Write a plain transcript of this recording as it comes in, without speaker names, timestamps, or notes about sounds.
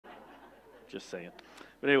just saying.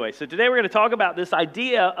 But anyway, so today we're going to talk about this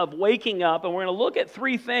idea of waking up, and we're going to look at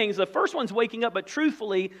three things. The first one's waking up, but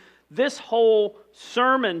truthfully, this whole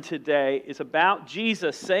sermon today is about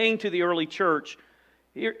Jesus saying to the early church,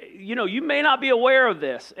 you know, you may not be aware of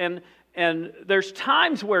this, and there's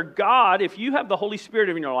times where God, if you have the Holy Spirit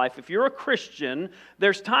in your life, if you're a Christian,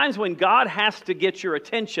 there's times when God has to get your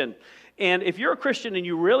attention. And if you're a Christian and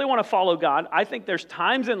you really want to follow God, I think there's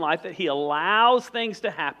times in life that He allows things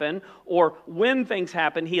to happen, or when things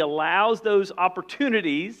happen, He allows those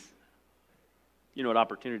opportunities. You know what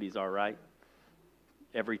opportunities are, right?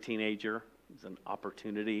 Every teenager is an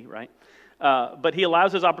opportunity, right? But He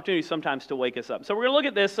allows those opportunities sometimes to wake us up. So we're going to look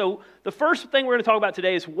at this. So the first thing we're going to talk about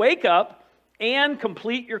today is wake up and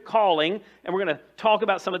complete your calling. And we're going to talk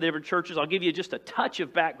about some of the different churches. I'll give you just a touch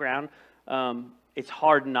of background. It's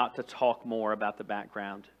hard not to talk more about the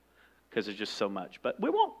background because there's just so much. But we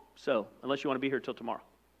won't. So unless you want to be here till tomorrow.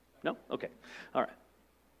 No? Okay. All right.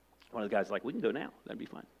 One of the guys is like, we can go now. That'd be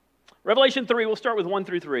fine. Revelation 3, we'll start with 1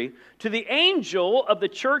 through 3. To the angel of the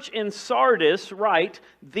church in Sardis write,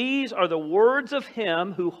 these are the words of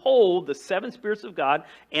him who hold the seven spirits of God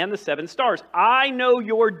and the seven stars. I know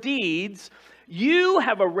your deeds. You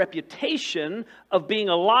have a reputation of being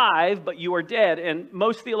alive, but you are dead. And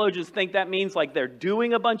most theologians think that means like they're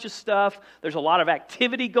doing a bunch of stuff. There's a lot of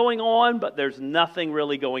activity going on, but there's nothing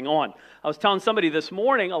really going on. I was telling somebody this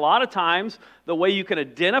morning, a lot of times the way you can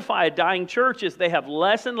identify a dying church is they have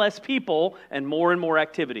less and less people and more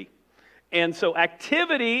activity. And so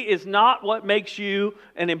activity is not what makes you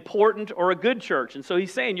an important or a good church. And so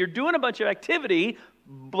he's saying you're doing a bunch of activity,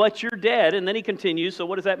 but you're dead. And then he continues, so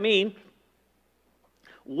what does that mean?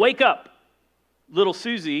 Wake up, little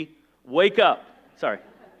Susie, wake up. Sorry,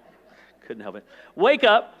 couldn't help it. Wake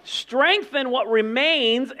up, strengthen what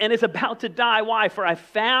remains and is about to die. Why? For I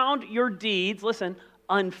found your deeds, listen,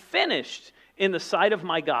 unfinished in the sight of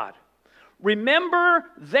my God. Remember,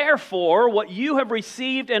 therefore, what you have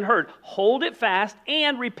received and heard. Hold it fast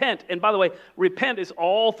and repent. And by the way, repent is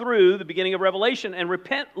all through the beginning of Revelation. And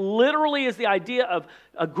repent literally is the idea of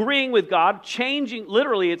agreeing with God, changing.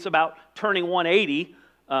 Literally, it's about turning 180.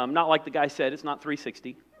 Not like the guy said, it's not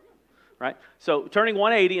 360, right? So turning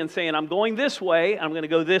 180 and saying, I'm going this way, I'm going to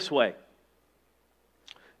go this way.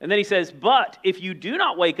 And then he says, but if you do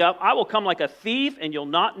not wake up, I will come like a thief, and you'll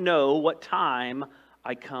not know what time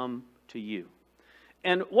I come to you.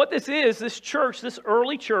 And what this is, this church, this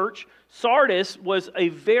early church, Sardis, was a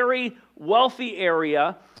very wealthy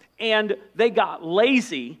area, and they got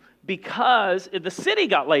lazy because the city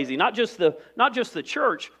got lazy, not just the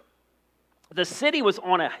church. The city was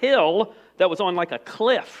on a hill that was on like a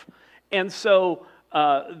cliff. And so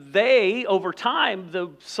over time, the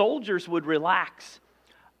soldiers would relax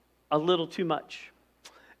a little too much.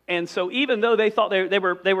 And so even though they thought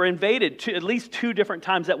they were invaded at least two different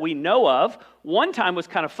times that we know of, one time was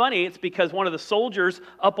kind of funny. It's because one of the soldiers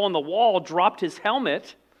up on the wall dropped his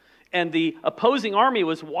helmet, and the opposing army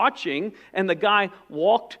was watching, and the guy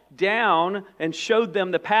walked down and showed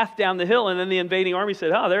them the path down the hill, and then the invading army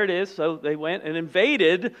said, oh, there it is. So they went and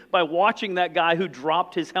invaded by watching that guy who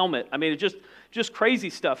dropped his helmet. I mean, it's just crazy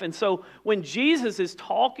stuff. And so when Jesus is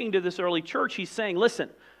talking to this early church, he's saying, listen,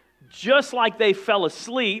 just like they fell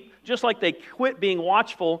asleep, just like they quit being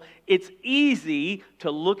watchful, it's easy to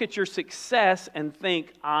look at your success and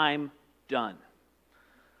think, I'm done.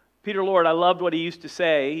 Peter Lord, I loved what he used to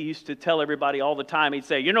say. He used to tell everybody all the time. He'd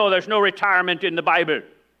say, you know, there's no retirement in the Bible.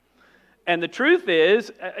 And the truth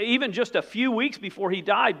is, even just a few weeks before he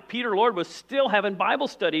died, Peter Lord was still having Bible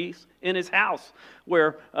studies in his house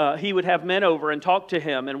where he would have men over and talk to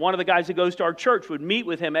him. And one of the guys who goes to our church would meet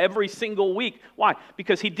with him every single week. Why?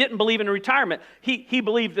 Because he didn't believe in retirement. He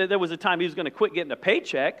believed that there was a time he was going to quit getting a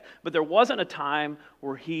paycheck, but there wasn't a time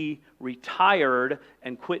where he retired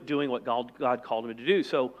and quit doing what God called him to do.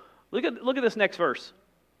 So look at this next verse.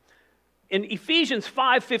 In Ephesians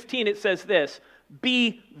 5:15, it says this,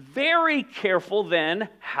 be very careful then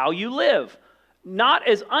how you live, not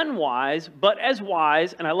as unwise, but as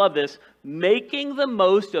wise, and I love this, making the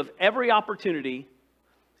most of every opportunity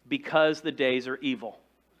because the days are evil.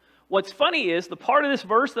 What's funny is the part of this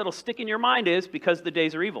verse that'll stick in your mind is because the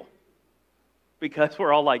days are evil. Because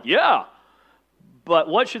we're all like, yeah. But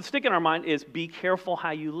what should stick in our mind is be careful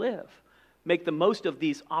how you live. Make the most of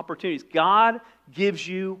these opportunities. God gives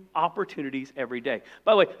you opportunities every day.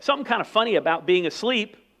 By the way, something kind of funny about being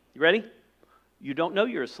asleep. You ready? You don't know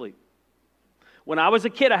you're asleep. When I was a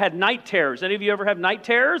kid, I had night terrors. Any of you ever have night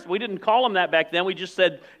terrors? We didn't call them that back then. We just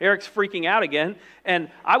said, Eric's freaking out again. And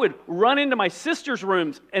I would run into my sister's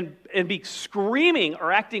rooms and be screaming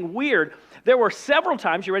or acting weird. There were several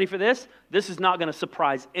times, you ready for this? This is not going to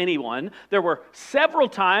surprise anyone. There were several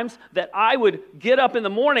times that I would get up in the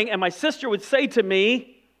morning and my sister would say to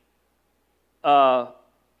me,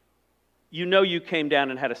 you know you came down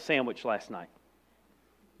and had a sandwich last night.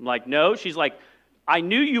 I'm like, no. She's like, I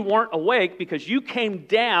knew you weren't awake because you came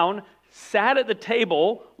down, sat at the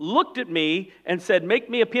table, looked at me, and said, make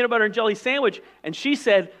me a peanut butter and jelly sandwich. And she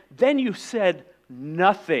said, then you said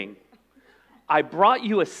nothing. I brought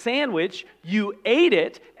you a sandwich, you ate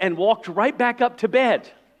it, and walked right back up to bed.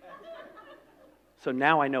 So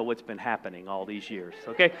now I know what's been happening all these years,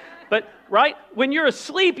 okay? But, right, when you're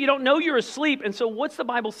asleep, you don't know you're asleep. And so what's the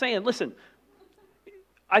Bible saying? Listen,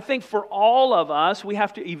 I think for all of us, we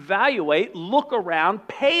have to evaluate, look around,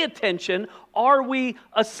 pay attention. Are we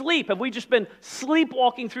asleep? Have we just been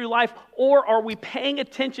sleepwalking through life, or are we paying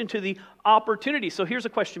attention to the opportunity? So here's a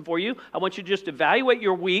question for you. I want you to just evaluate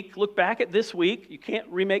your week. Look back at this week. You can't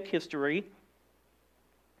remake history.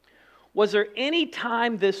 Was there any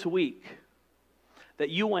time this week that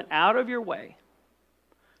you went out of your way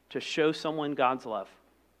to show someone God's love?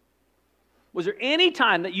 Was there any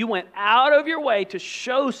time that you went out of your way to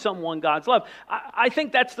show someone God's love? I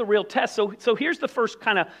think that's the real test. So here's the first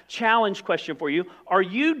kind of challenge question for you. Are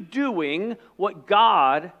you doing what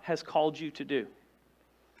God has called you to do?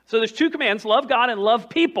 So there's two commands, love God and love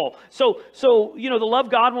people. So you know, the love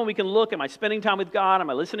God one, we can look, am I spending time with God? Am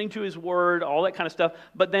I listening to His Word? All that kind of stuff.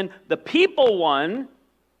 But then the people one,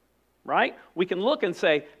 right? We can look and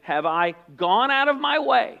say, have I gone out of my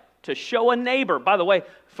way to show a neighbor? By the way,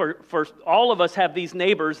 for all of us have these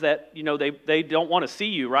neighbors that, you know, they don't want to see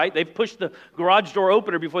you, right? They've pushed the garage door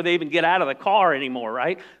opener before they even get out of the car anymore,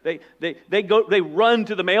 right? They run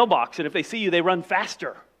to the mailbox, and if they see you, they run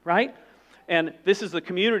faster, right? And this is the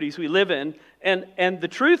communities we live in. And the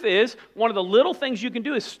truth is, one of the little things you can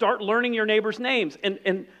do is start learning your neighbors' names.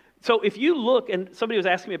 And so if you look, and somebody was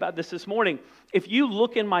asking me about this morning, if you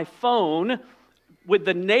look in my phone with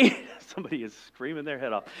the name, somebody is screaming their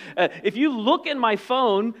head off. If you look in my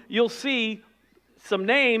phone, you'll see some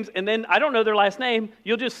names, and then I don't know their last name.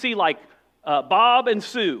 You'll just see like Bob and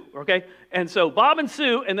Sue, okay? And so Bob and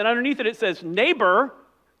Sue, and then underneath it says neighbor,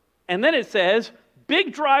 and then it says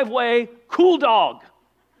big driveway, cool dog.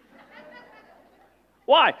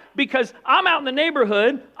 Why? Because I'm out in the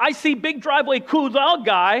neighborhood, I see big driveway, cool dog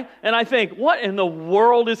guy, and I think, what in the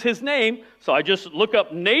world is his name? So I just look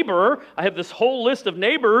up neighbor. I have this whole list of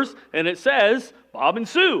neighbors, and it says Bob and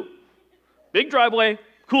Sue. Big driveway,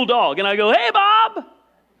 cool dog. And I go, hey, Bob.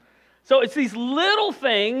 So it's these little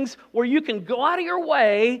things where you can go out of your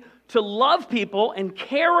way to love people and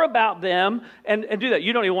care about them and do that.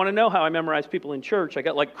 You don't even want to know how I memorize people in church. I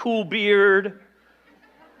got like cool beard.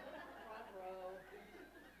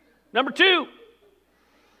 Number 2,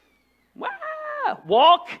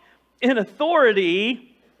 walk in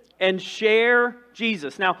authority and share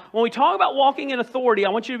Jesus. Now, when we talk about walking in authority,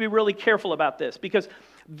 I want you to be really careful about this, because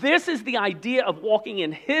this is the idea of walking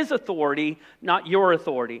in His authority, not your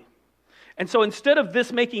authority. And so instead of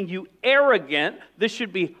this making you arrogant, this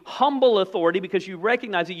should be humble authority, because you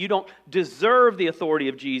recognize that you don't deserve the authority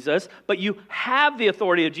of Jesus, but you have the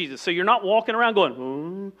authority of Jesus. So you're not walking around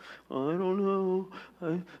going, I don't know.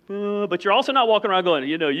 But you're also not walking around going,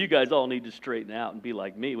 you know, you guys all need to straighten out and be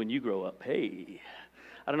like me when you grow up. Hey,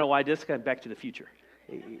 I don't know why I just got Back to the Future.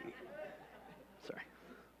 Hey. Sorry.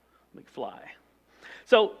 McFly.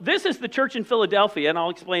 So this is the church in Philadelphia, and I'll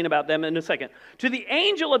explain about them in a second. To the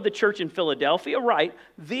angel of the church in Philadelphia, write,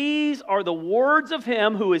 these are the words of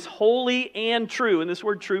Him who is holy and true. And this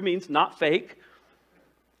word true means not fake.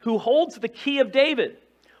 Who holds the key of David.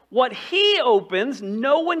 What He opens,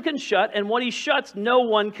 no one can shut, and what He shuts, no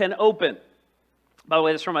one can open. By the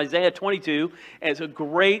way, that's from Isaiah 22, and it's a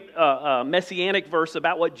great messianic verse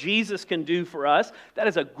about what Jesus can do for us. That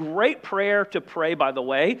is a great prayer to pray, by the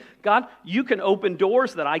way. God, you can open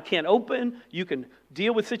doors that I can't open. You can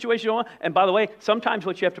deal with situations you want. And by the way, sometimes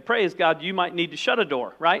what you have to pray is, God, you might need to shut a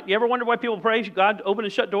door, right? You ever wonder why people pray, God, open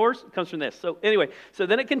and shut doors? It comes from this. So anyway, so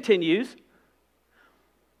then it continues.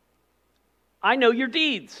 I know your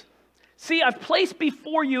deeds. See, I've placed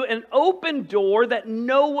before you an open door that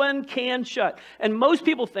no one can shut. And most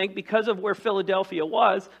people think, because of where Philadelphia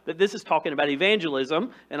was, that this is talking about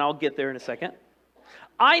evangelism, and I'll get there in a second.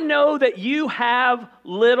 I know that you have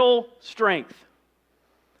little strength.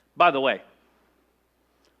 By the way,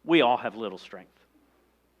 we all have little strength.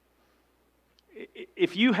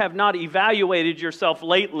 if you have not evaluated yourself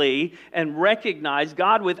lately and recognized,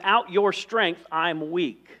 God, without your strength, I'm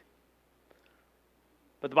weak.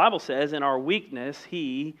 But the Bible says, in our weakness,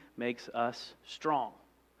 He makes us strong.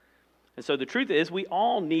 And so the truth is, we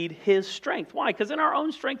all need His strength. Why? Because in our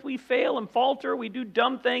own strength, we fail and falter. We do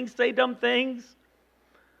dumb things, say dumb things.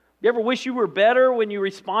 You ever wish you were better when you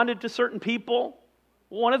responded to certain people?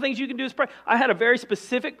 One of the things you can do is pray. I had a very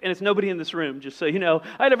specific, and it's nobody in this room, just so you know.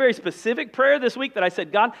 I had a very specific prayer this week that I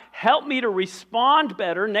said, God, help me to respond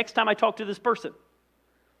better next time I talk to this person.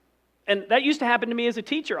 And that used to happen to me as a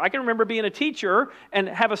teacher. I can remember being a teacher and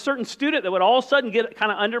have a certain student that would all of a sudden get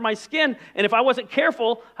kind of under my skin. And if I wasn't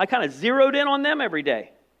careful, I kind of zeroed in on them every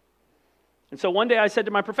day. And so one day I said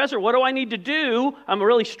to my professor, what do I need to do? I'm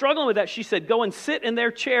really struggling with that. She said, go and sit in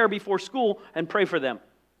their chair before school and pray for them.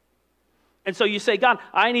 And so you say, God,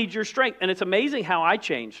 I need your strength. And it's amazing how I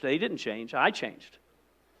changed. They didn't change. I changed.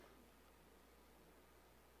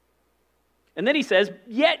 And then he says,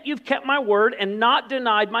 yet you've kept my word and not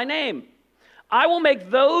denied my name. I will make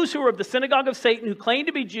those who are of the synagogue of Satan, who claim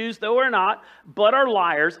to be Jews, though are not, but are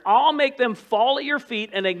liars, I'll make them fall at your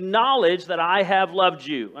feet and acknowledge that I have loved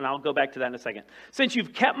you. And I'll go back to that in a second. Since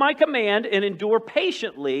you've kept my command and endure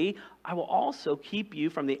patiently, I will also keep you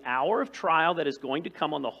from the hour of trial that is going to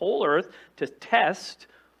come on the whole earth to test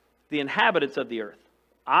the inhabitants of the earth.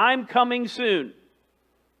 I'm coming soon.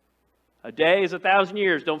 A day is 1,000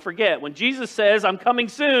 years. Don't forget, when Jesus says, I'm coming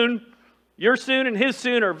soon, your soon and his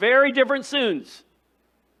soon are very different soons.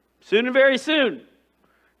 Soon and very soon.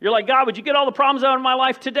 You're like, God, would you get all the problems out of my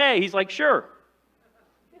life today? He's like, sure.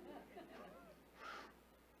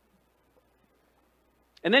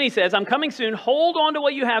 And then he says, I'm coming soon. Hold on to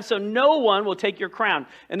what you have so no one will take your crown.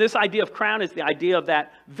 And this idea of crown is the idea of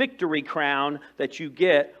that victory crown that you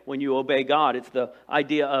get when you obey God. It's the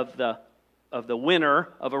idea of the winner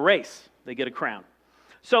of a race. They get a crown.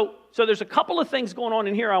 So there's a couple of things going on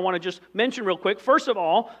in here I want to just mention real quick. First of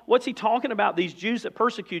all, what's he talking about, these Jews that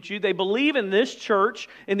persecute you? They believe in this church,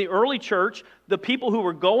 in the early church, the people who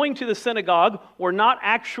were going to the synagogue were not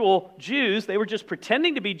actual Jews. They were just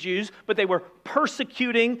pretending to be Jews, but they were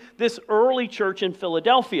persecuting this early church in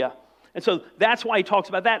Philadelphia. And so that's why he talks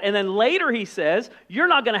about that. And then later he says, you're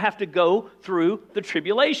not going to have to go through the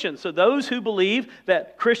tribulation. So those who believe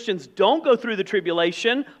that Christians don't go through the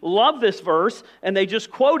tribulation love this verse, and they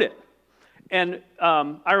just quote it. And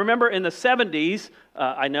I remember in the 70s,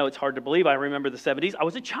 I know it's hard to believe, I remember the 70s. I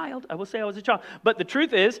was a child. I will say I was a child. But the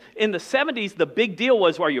truth is, in the 70s, the big deal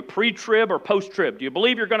was, are you pre-trib or post-trib? Do you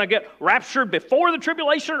believe you're going to get raptured before the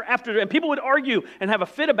tribulation or after? And people would argue and have a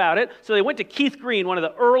fit about it. So they went to Keith Green, one of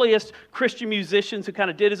the earliest Christian musicians who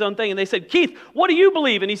kind of did his own thing. And they said, Keith, what do you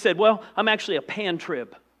believe? And he said, well, I'm actually a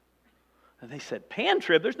pan-trib. And they said,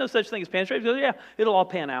 pan-trib? There's no such thing as pan-trib. He goes, yeah, it'll all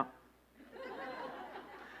pan out.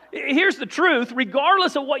 Here's the truth.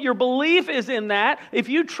 Regardless of what your belief is in that, if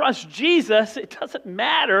you trust Jesus, it doesn't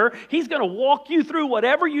matter. He's going to walk you through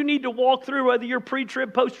whatever you need to walk through, whether you're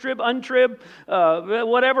pre-trib, post-trib, untrib,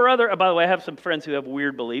 whatever other. By the way, I have some friends who have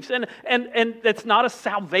weird beliefs, and that's not a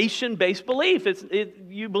salvation-based belief.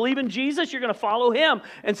 You believe in Jesus, you're going to follow Him,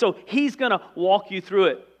 and so He's going to walk you through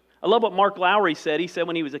it. I love what Mark Lowry said. He said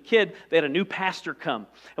when he was a kid, they had a new pastor come.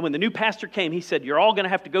 And when the new pastor came, he said, you're all going to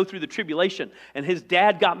have to go through the tribulation. And his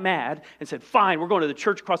dad got mad and said, fine, we're going to the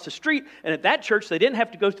church across the street. And at that church, they didn't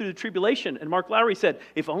have to go through the tribulation. And Mark Lowry said,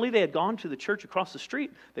 if only they had gone to the church across the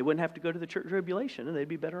street, they wouldn't have to go to the church tribulation, and they'd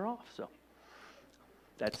be better off. So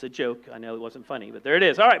that's a joke. I know it wasn't funny, but there it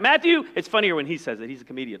is. All right, Matthew, it's funnier when he says it. He's a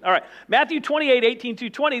comedian. All right, Matthew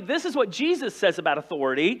 28:18-20. This is what Jesus says about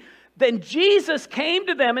authority. Then Jesus came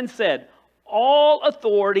to them and said, all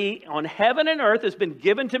authority on heaven and earth has been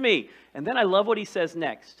given to me. And then I love what he says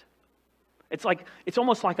next. It's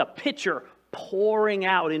almost like a pitcher pouring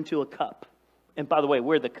out into a cup. And by the way,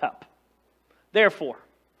 we're the cup. Therefore,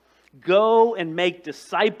 go and make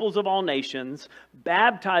disciples of all nations,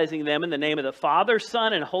 baptizing them in the name of the Father,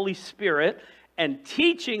 Son, and Holy Spirit, and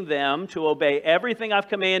teaching them to obey everything I've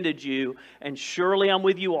commanded you, and surely I'm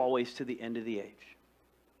with you always to the end of the age.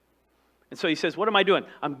 And so he says, what am I doing?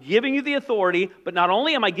 I'm giving you the authority, but not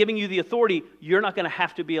only am I giving you the authority, you're not going to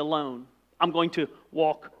have to be alone. I'm going to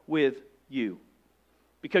walk with you.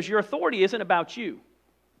 Because your authority isn't about you.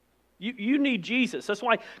 You need Jesus. That's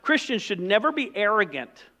why Christians should never be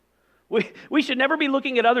arrogant. We should never be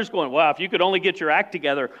looking at others going, wow, if you could only get your act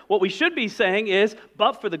together. What we should be saying is,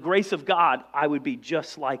 but for the grace of God, I would be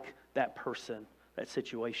just like that person, that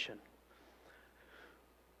situation.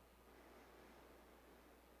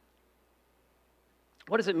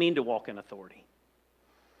 What does it mean to walk in authority?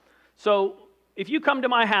 So, if you come to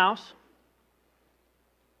my house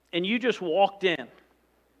and you just walked in,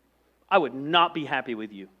 I would not be happy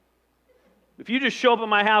with you. If you just show up at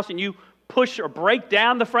my house and you push or break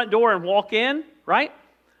down the front door and walk in, right?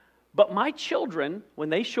 But my children, when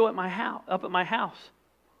they show up at my house,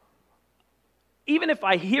 even if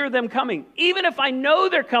I hear them coming, even if I know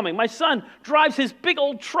they're coming, my son drives his big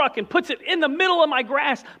old truck and puts it in the middle of my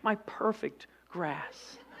grass, my perfect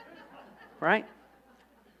grass, right?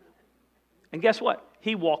 And guess what?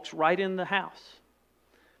 He walks right in the house.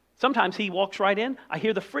 Sometimes he walks right in. I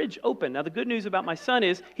hear the fridge open. Now, the good news about my son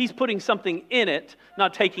is he's putting something in it,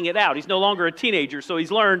 not taking it out. He's no longer a teenager, so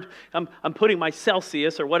he's learned I'm putting my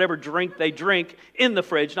Celsius or whatever drink they drink in the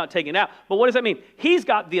fridge, not taking it out. But what does that mean? He's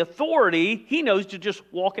got the authority. He knows to just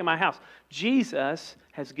walk in my house. Jesus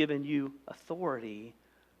has given you authority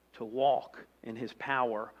to walk in his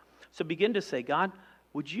power. So begin to say, God,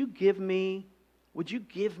 would you give me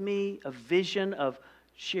a vision of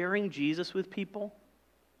sharing Jesus with people?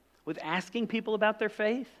 With asking people about their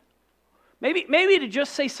faith? Maybe to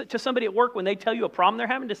just say to somebody at work when they tell you a problem they're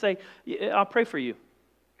having, to say, yeah, I'll pray for you.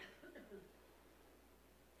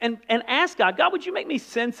 And ask God, would you make me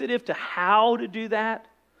sensitive to how to do that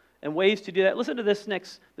and ways to do that? Listen to this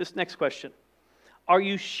next question. Are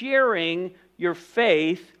you sharing your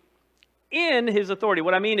faith in his authority?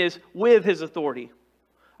 What I mean is with his authority.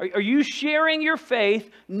 Are you sharing your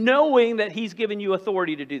faith knowing that he's given you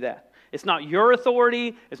authority to do that? It's not your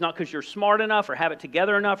authority. It's not because you're smart enough or have it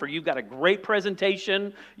together enough or you've got a great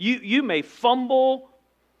presentation. You may fumble.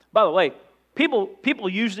 By the way, people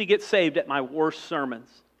usually get saved at my worst sermons.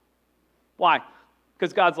 Why?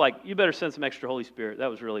 Because God's like, you better send some extra Holy Spirit. That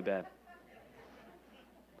was really bad.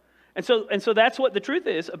 And so that's what the truth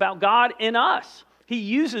is about God in us. He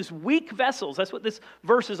uses weak vessels. That's what this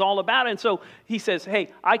verse is all about. And so he says,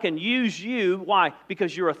 hey, I can use you. Why?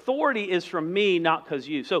 Because your authority is from me, not because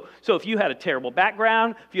you. So if you had a terrible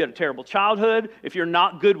background, if you had a terrible childhood, if you're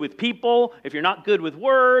not good with people, if you're not good with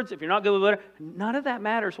words, if you're not good with whatever, none of that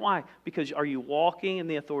matters. Why? Because are you walking in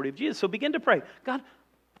the authority of Jesus? So begin to pray. God,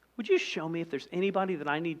 would you show me if there's anybody that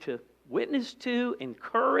I need to witness to,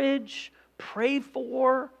 encourage, pray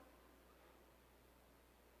for?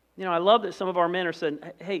 You know, I love that some of our men are saying,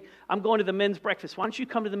 hey, I'm going to the men's breakfast. Why don't you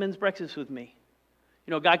come to the men's breakfast with me?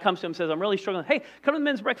 You know, a guy comes to him and says, I'm really struggling. Hey, come to the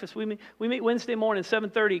men's breakfast. We meet Wednesday morning,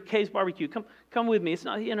 7:30, Kay's Barbecue. Come with me. It's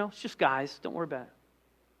not, it's just guys. Don't worry about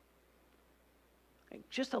it.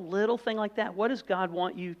 Just a little thing like that. What does God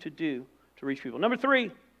want you to do to reach people? Number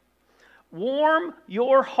 3, warm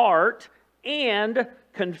your heart and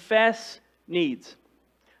confess needs.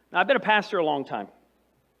 Now, I've been a pastor a long time.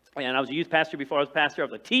 And I was a youth pastor before I was a pastor. I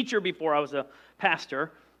was a teacher before I was a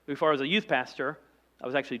pastor. Before I was a youth pastor, I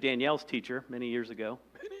was actually Danielle's teacher many years ago.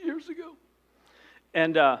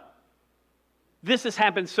 And this has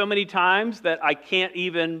happened so many times that I can't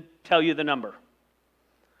even tell you the number.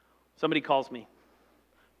 Somebody calls me,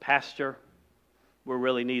 Pastor, we're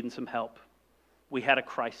really needing some help. We had a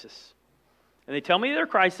crisis. And they tell me their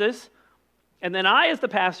crisis, and then I, as the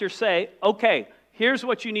pastor, say, okay, here's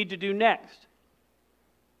what you need to do next.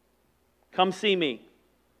 Come see me.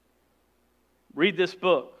 Read this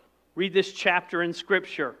book. Read this chapter in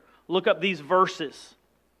Scripture. Look up these verses.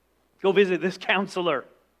 Go visit this counselor.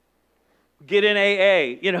 Get in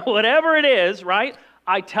AA. Whatever it is, right?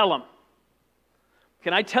 I tell them.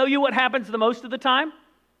 Can I tell you what happens the most of the time?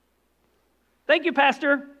 Thank you,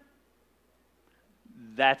 Pastor.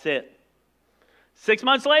 That's it. 6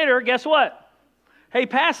 months later, guess what? Hey,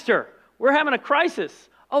 Pastor, we're having a crisis.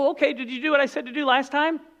 Oh, okay. Did you do what I said to do last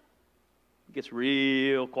time? It gets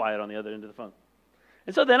real quiet on the other end of the phone.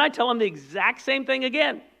 And so then I tell them the exact same thing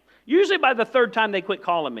again. Usually by the 3rd time they quit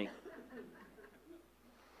calling me.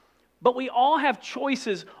 But we all have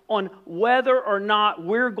choices on whether or not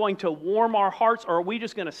we're going to warm our hearts, or are we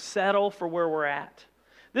just going to settle for where we're at.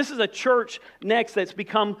 This is a church next that's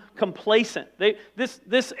become complacent.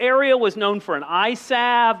 This area was known for an eye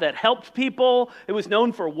salve that helped people. It was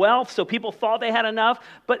known for wealth, so people thought they had enough.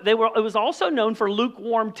 But it was also known for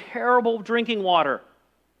lukewarm, terrible drinking water,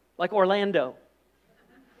 like Orlando.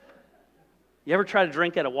 You ever try to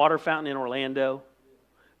drink at a water fountain in Orlando?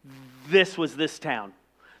 This was this town.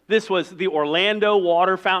 This was the Orlando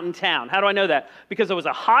water fountain town. How do I know that? Because there was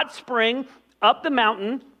a hot spring up the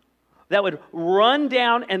mountain that would run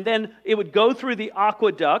down, and then it would go through the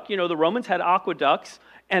aqueduct. The Romans had aqueducts,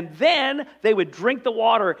 and then they would drink the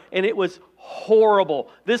water, and it was horrible.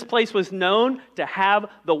 This place was known to have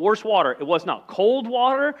the worst water. It was not cold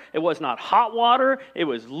water. It was not hot water. It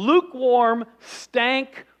was lukewarm,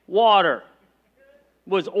 stank water. It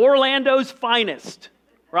was Orlando's finest,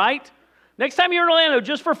 right? Next time you're in Orlando,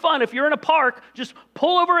 just for fun, if you're in a park, just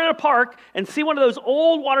pull over in a park and see one of those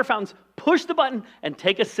old water fountains, push the button, and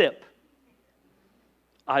take a sip.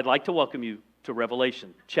 I'd like to welcome you to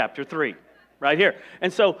Revelation chapter 3, right here.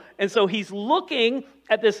 And so he's looking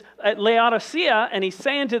at Laodicea, and he's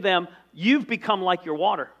saying to them, you've become like your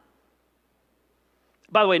water.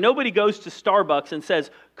 By the way, nobody goes to Starbucks and says,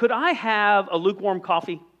 could I have a lukewarm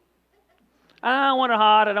coffee? I don't want it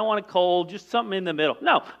hot, I don't want it cold, just something in the middle.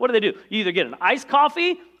 No, what do? You either get an iced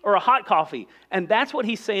coffee or a hot coffee. And that's what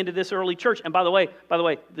he's saying to this early church. And by the way,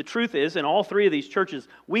 the truth is, in all three of these churches,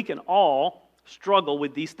 we can all struggle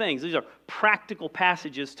with these things. These are practical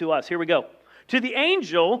passages to us. Here we go. To the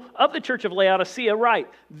angel of the church of Laodicea write,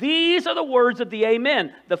 these are the words of the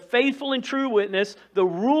Amen, the faithful and true witness, the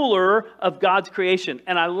ruler of God's creation.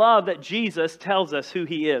 And I love that Jesus tells us who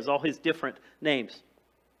he is, all his different names.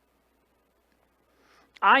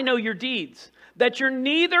 I know your deeds, that you're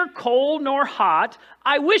neither cold nor hot.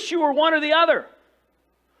 I wish you were one or the other.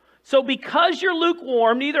 So because you're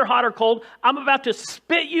lukewarm, neither hot or cold, I'm about to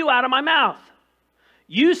spit you out of my mouth.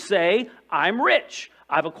 You say, I'm rich.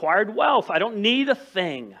 I've acquired wealth. I don't need a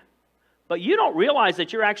thing. But you don't realize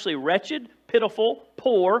that you're actually wretched, pitiful,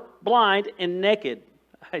 poor, blind, and naked.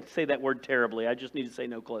 I say that word terribly. I just need to say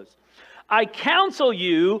no clothes. I counsel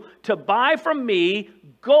you to buy from me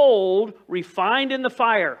gold refined in the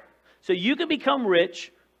fire, so you can become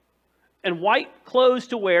rich, and white clothes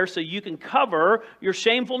to wear so you can cover your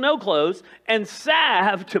shameful no clothes, and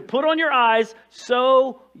salve to put on your eyes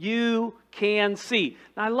so you can see.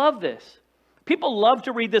 Now, I love this. People love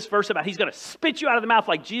to read this verse about he's going to spit you out of the mouth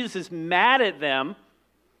like Jesus is mad at them.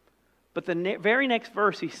 But the very next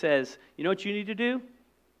verse he says, you know what you need to do?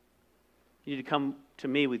 You need to come to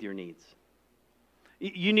me with your needs.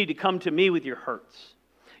 You need to come to me with your hurts.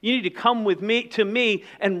 You need to come to me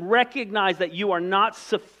and recognize that you are not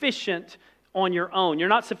sufficient on your own. You're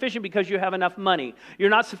not sufficient because you have enough money. You're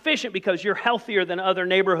not sufficient because you're healthier than other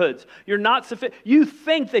neighborhoods. You're not sufficient. You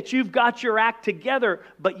think that you've got your act together,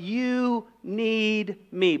 but you need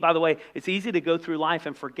me. By the way, it's easy to go through life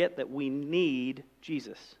and forget that we need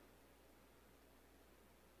Jesus.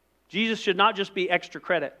 Jesus should not just be extra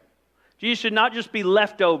credit. Jesus should not just be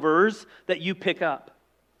leftovers that you pick up.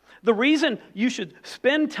 The reason you should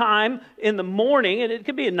spend time in the morning, and it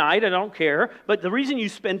could be at night, I don't care, but the reason you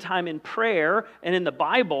spend time in prayer and in the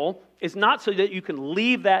Bible is not so that you can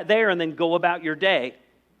leave that there and then go about your day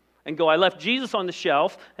and go, I left Jesus on the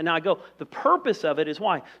shelf, and now I go. The purpose of it is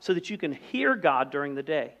why? So that you can hear God during the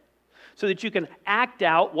day, so that you can act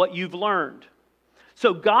out what you've learned.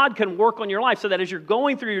 So God can work on your life so that as you're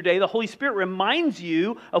going through your day, the Holy Spirit reminds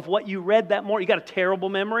you of what you read that morning. You got a terrible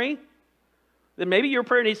memory? Then maybe your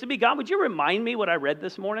prayer needs to be, God, would you remind me what I read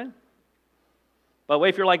this morning? By the way,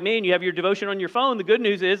 if you're like me and you have your devotion on your phone, the good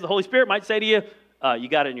news is the Holy Spirit might say to you, you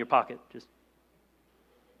got it in your pocket. Just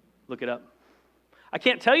look it up. I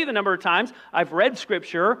can't tell you the number of times I've read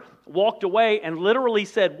Scripture, walked away, and literally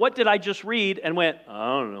said, what did I just read? And went,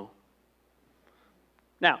 I don't know.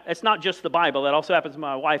 Now, it's not just the Bible. That also happens when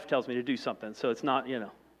my wife tells me to do something. So it's not,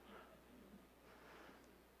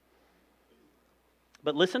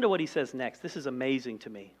 But listen to what he says next. This is amazing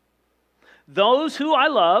to me. Those who I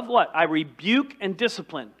love, what? I rebuke and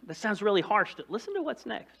discipline. That sounds really harsh. Listen to what's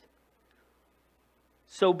next.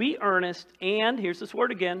 So be earnest and, here's this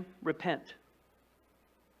word again, repent.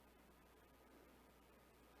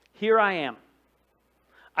 Here I am.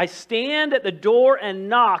 I stand at the door and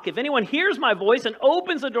knock. If anyone hears my voice and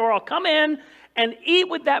opens the door, I'll come in and eat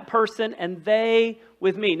with that person and they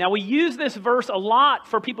with me. Now, we use this verse a lot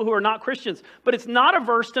for people who are not Christians, but it's not a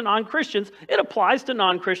verse to non-Christians. It applies to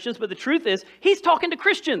non-Christians, but the truth is, he's talking to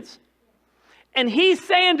Christians. And he's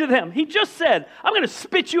saying to them, he just said, I'm going to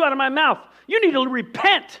spit you out of my mouth. You need to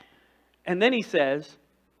repent. And then he says,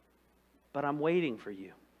 but I'm waiting for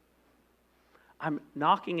you. I'm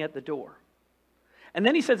knocking at the door. And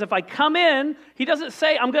then he says, if I come in, he doesn't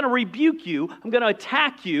say, I'm going to rebuke you. I'm going to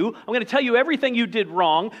attack you. I'm going to tell you everything you did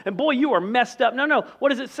wrong. And boy, you are messed up. No. What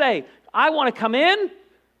does it say? I want to come in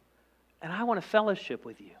and I want to fellowship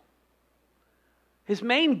with you. His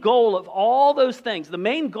main goal of all those things, the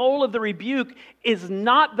main goal of the rebuke is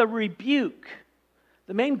not the rebuke.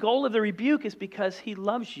 The main goal of the rebuke is because he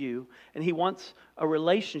loves you and he wants a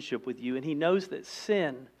relationship with you. And he knows that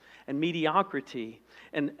sin and mediocrity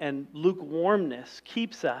and lukewarmness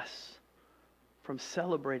keeps us from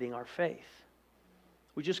celebrating our faith.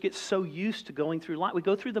 We just get so used to going through life. We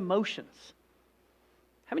go through the motions.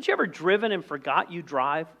 Haven't you ever driven and forgot you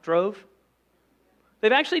drove?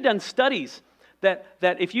 They've actually done studies that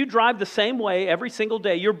if you drive the same way every single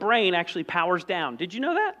day, your brain actually powers down. Did you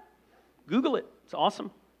know that? Google it. It's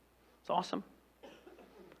awesome. awesome.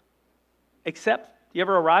 Except you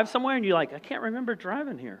ever arrive somewhere and you're like, I can't remember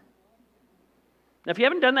driving here. Now, if you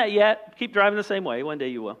haven't done that yet, keep driving the same way. One day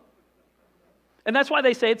you will. And that's why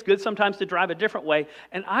they say it's good sometimes to drive a different way.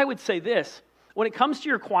 And I would say this, when it comes to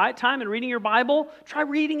your quiet time and reading your Bible, try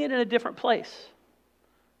reading it in a different place.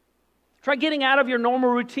 Try getting out of your normal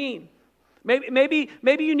routine. Maybe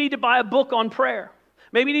you need to buy a book on prayer.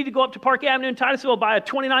 Maybe you need to go up to Park Avenue in Titusville, buy a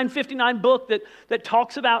 $29.59 book that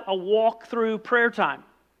talks about a walk through prayer time.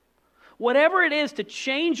 Whatever it is to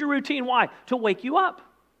change your routine. Why? To wake you up.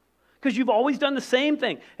 Because you've always done the same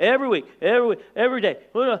thing every week, every day.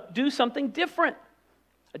 Do something different.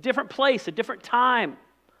 A different place, a different time.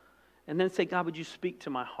 And then say, God, would you speak to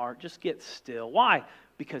my heart? Just get still. Why?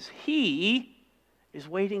 Because He is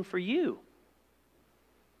waiting for you.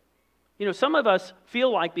 You know, some of us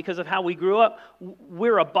feel like because of how we grew up,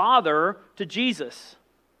 we're a bother to Jesus.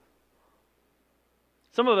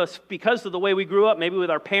 Some of us, because of the way we grew up, maybe with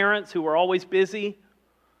our parents who were always busy.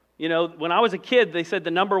 You know, when I was a kid, they said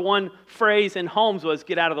the number one phrase in homes was,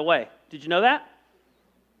 get out of the way. Did you know that?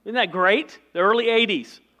 Isn't that great? The early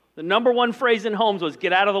 80s. The number one phrase in homes was,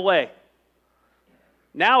 get out of the way.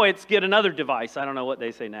 Now it's get another device. I don't know what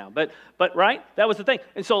they say now. But right? That was the thing.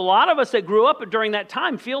 And so a lot of us that grew up during that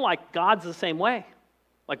time feel like God's the same way.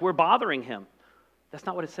 Like we're bothering Him. That's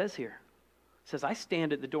not what it says here. It says, I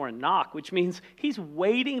stand at the door and knock, which means He's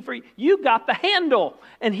waiting for you. You got the handle.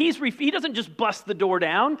 And He doesn't just bust the door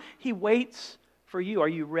down. He waits for you. Are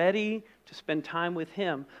you ready to spend time with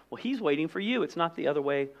Him? Well, He's waiting for you. It's not the other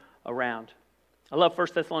way around. I love 1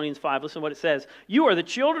 Thessalonians 5. Listen to what it says. You are the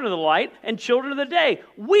children of the light and children of the day.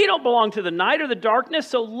 We don't belong to the night or the darkness,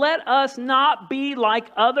 so let us not be like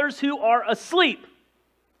others who are asleep.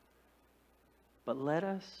 But let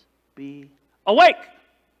us be awake.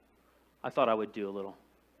 I thought I would do a little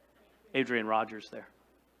Adrian Rogers there.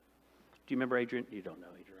 Do you remember Adrian? You don't know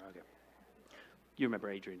Adrian. Okay. You remember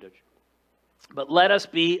Adrian, don't you? But let us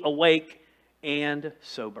be awake and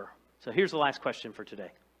sober. So here's the last question for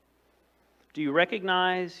today. Do you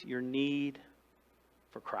recognize your need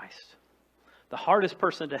for Christ? The hardest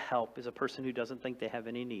person to help is a person who doesn't think they have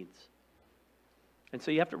any needs. And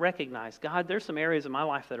so you have to recognize, God, there's some areas of my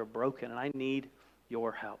life that are broken and I need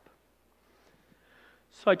your help.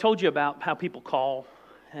 So I told you about how people call,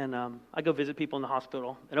 and I go visit people in the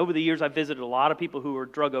hospital. And over the years, I've visited a lot of people who were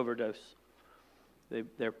drug overdose.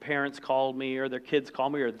 Their parents called me, or their kids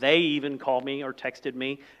called me, or they even called me or texted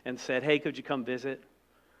me and said, hey, could you come visit?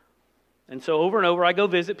 And so over and over, I go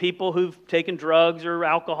visit people who've taken drugs or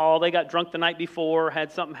alcohol. They got drunk the night before,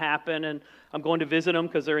 had something happen, and I'm going to visit them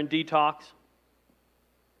because they're in detox.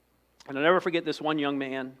 And I'll never forget this one young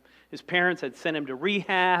man. His parents had sent him to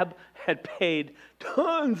rehab, had paid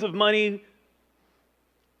tons of money.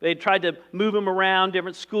 They tried to move him around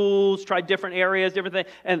different schools, tried different areas, different things,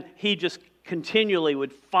 and he just continually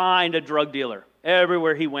would find a drug dealer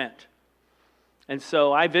everywhere he went. And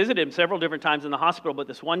so I visited him several different times in the hospital, but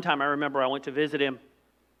this one time I remember I went to visit him,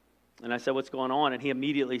 and I said, what's going on? And he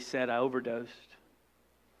immediately said, I overdosed.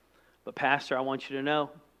 But Pastor, I want you to know,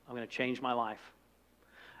 I'm going to change my life.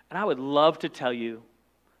 And I would love to tell you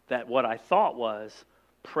that what I thought was,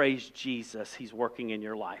 praise Jesus, He's working in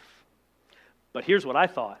your life. But here's what I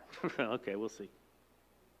thought. Okay, we'll see.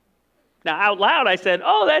 Now, out loud, I said,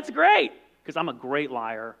 oh, that's great, because I'm a great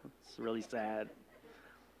liar. It's really sad.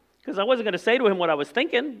 Because I wasn't going to say to him what I was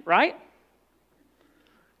thinking, right?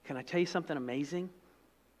 Can I tell you something amazing?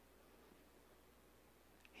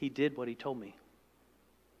 He did what he told me.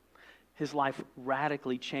 His life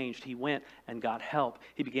radically changed. He went and got help.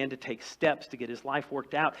 He began to take steps to get his life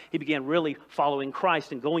worked out. He began really following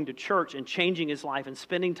Christ and going to church and changing his life and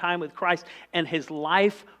spending time with Christ. And his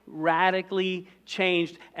life radically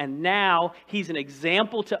changed. And now he's an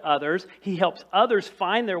example to others. He helps others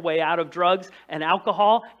find their way out of drugs and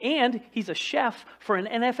alcohol. And he's a chef for an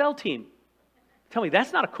NFL team. Tell me,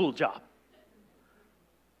 that's not a cool job.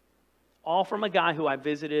 All from a guy who I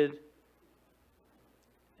visited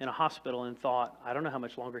in a hospital and thought, I don't know how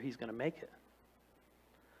much longer he's going to make it.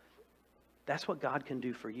 That's what God can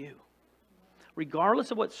do for you. Regardless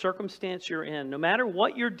of what circumstance you're in, no matter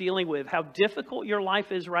what you're dealing with, how difficult your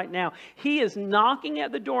life is right now, He is knocking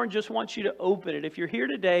at the door and just wants you to open it. If you're here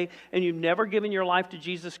today and you've never given your life to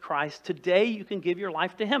Jesus Christ, today you can give your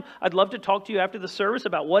life to Him. I'd love to talk to you after the service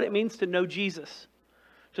about what it means to know Jesus.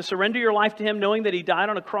 To surrender your life to Him, knowing that He died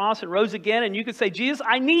on a cross and rose again, and you could say, Jesus,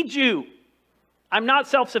 I need you. I'm not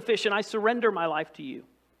self-sufficient. I surrender my life to you.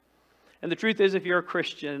 And the truth is, if you're a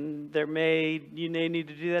Christian, you may need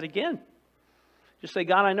to do that again. Just say,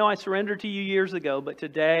 God, I know I surrendered to you years ago, but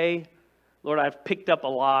today, Lord, I've picked up a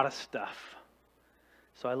lot of stuff.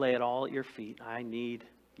 So I lay it all at your feet. I need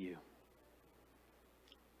you.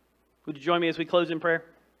 Would you join me as we close in prayer?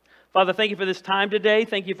 Father, thank you for this time today.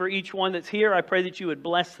 Thank you for each one that's here. I pray that you would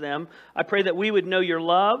bless them. I pray that we would know your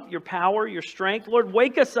love, your power, your strength. Lord,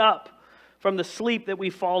 wake us up from the sleep that we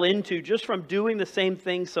fall into just from doing the same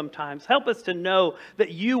thing sometimes. Help us to know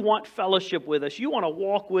that you want fellowship with us. You want to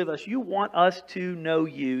walk with us. You want us to know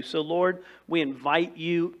you. So, Lord, we invite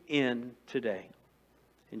you in today.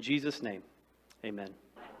 In Jesus' name, amen.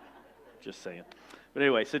 Just saying. But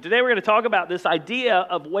anyway, so today we're going to talk about this idea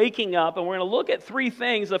of waking up, and we're going to look at three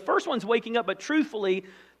things. The first one's waking up, but truthfully,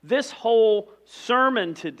 this whole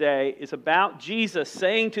sermon today is about Jesus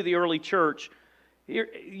saying to the early church,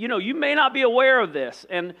 you know, you may not be aware of this,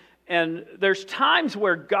 and there's times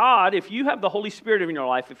where God, if you have the Holy Spirit in your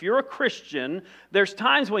life, if you're a Christian, there's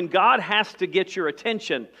times when God has to get your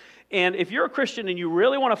attention. And if you're a Christian and you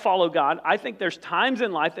really want to follow God, I think there's times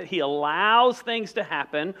in life that He allows things to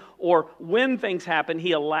happen, or when things happen,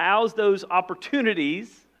 He allows those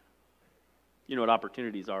opportunities. You know what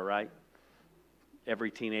opportunities are, right?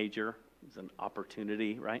 Every teenager is an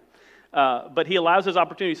opportunity, right? But He allows those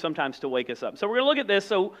opportunities sometimes to wake us up. So we're going to look at this.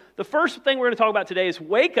 So the first thing we're going to talk about today is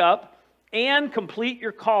wake up and complete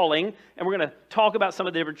your calling. And we're going to talk about some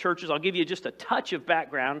of the different churches. I'll give you just a touch of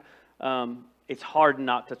background. It's hard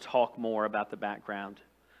not to talk more about the background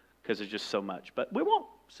because there's just so much. But we won't.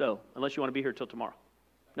 So unless you want to be here till tomorrow.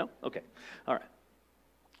 No? Okay. All right.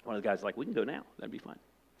 One of the guys is like, we can go now. That'd be fine.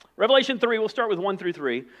 Revelation 3, we'll start with 1 through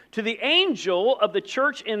 3. To the angel of the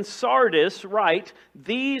church in Sardis write,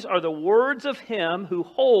 these are the words of him who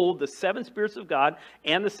hold the seven spirits of God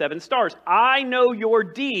and the seven stars. I know your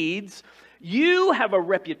deeds. You have a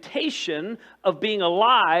reputation of being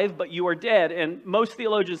alive, but you are dead. And most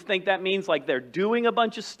theologians think that means like they're doing a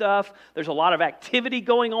bunch of stuff. There's a lot of activity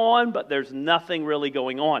going on, but there's nothing really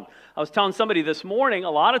going on. I was telling somebody this morning, a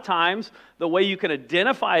lot of times the way you can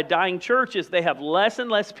identify a dying church is they have less and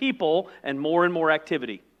less people and more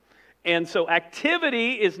activity. And so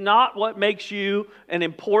activity is not what makes you an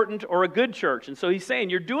important or a good church. And so he's saying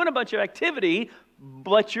you're doing a bunch of activity,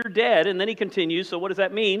 but you're dead. And then he continues, so what does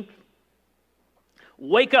that mean?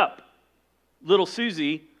 Wake up, little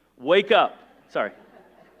Susie, wake up. Sorry,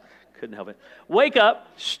 couldn't help it. Wake up,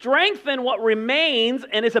 strengthen what remains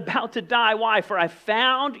and is about to die. Why? For I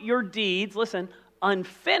found your deeds, listen,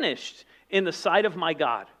 unfinished in the sight of my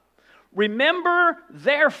God. Remember,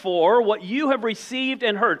 therefore, what you have received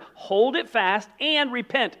and heard. Hold it fast and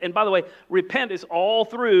repent. And by the way, repent is all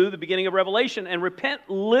through the beginning of Revelation. And repent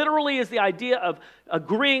literally is the idea of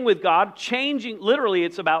agreeing with God, changing. Literally,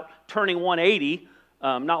 it's about turning 180.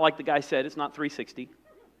 Not like the guy said, it's not 360,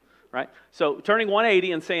 right? So turning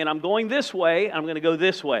 180 and saying, I'm going this way, I'm going to go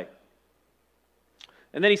this way.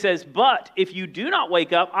 And then he says, but if you do not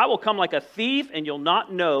wake up, I will come like a thief, and you'll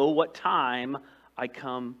not know what time I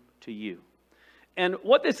come to you. And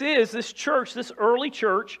what this is, this church, this early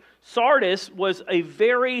church, Sardis, was a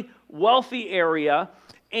very wealthy area,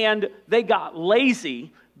 and they got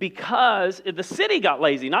lazy because the city got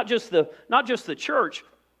lazy, not just the church.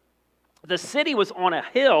 The city was on a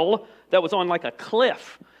hill that was on like a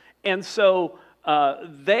cliff. And so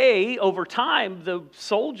over time, the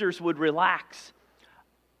soldiers would relax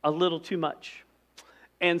a little too much.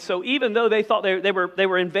 And so even though they thought they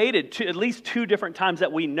were invaded at least two different times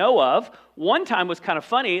that we know of, one time was kind of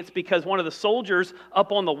funny. It's because one of the soldiers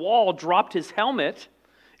up on the wall dropped his helmet,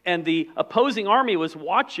 and the opposing army was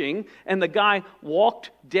watching, and the guy walked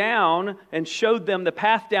down and showed them the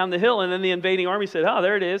path down the hill, and then the invading army said, oh,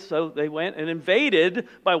 there it is. So they went and invaded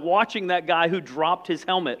by watching that guy who dropped his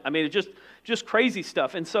helmet. I mean, it's just crazy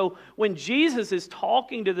stuff. And so when Jesus is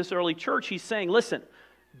talking to this early church, he's saying, listen,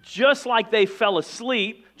 just like they fell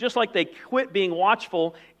asleep, just like they quit being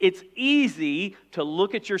watchful, it's easy to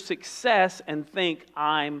look at your success and think,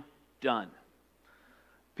 I'm done.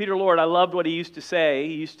 Peter Lord, I loved what he used to say.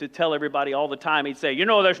 He used to tell everybody all the time. He'd say, you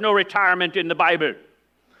know, there's no retirement in the Bible.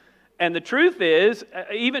 And the truth is,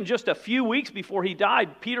 even just a few weeks before he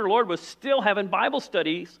died, Peter Lord was still having Bible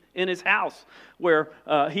studies in his house where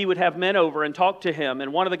he would have men over and talk to him.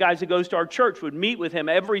 And one of the guys who goes to our church would meet with him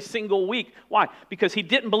every single week. Why? Because he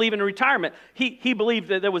didn't believe in retirement. He believed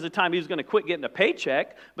that there was a time he was going to quit getting a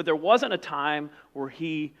paycheck, but there wasn't a time where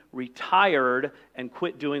he retired and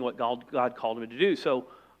quit doing what God called him to do. So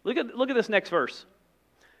look at this next verse.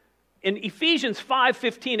 In Ephesians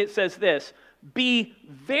 5:15, it says this, be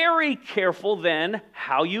very careful then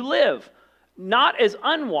how you live, not as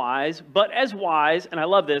unwise, but as wise, and I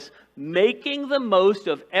love this, making the most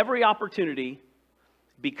of every opportunity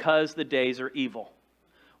because the days are evil.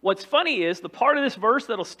 What's funny is the part of this verse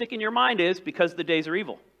that'll stick in your mind is because the days are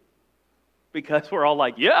evil. because we're all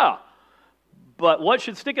like, yeah. But what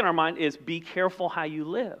should stick in our mind is be careful how you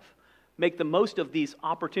live. Make the most of these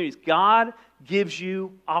opportunities. God gives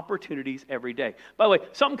you opportunities every day. By the way,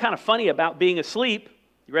 something kind of funny about being asleep.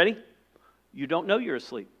 You ready? You don't know you're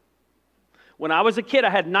asleep. When I was a kid,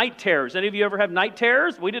 I had night terrors. Any of you ever have night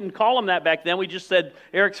terrors? We didn't call them that back then. We just said,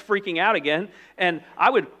 Eric's freaking out again. And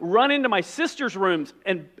I would run into my sister's rooms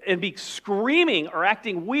and be screaming or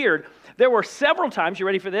acting weird. There were several times, you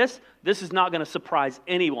ready for this? This is not going to surprise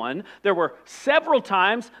anyone. There were several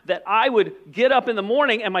times that I would get up in the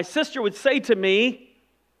morning and my sister would say to me,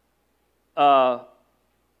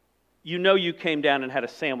 you know you came down and had a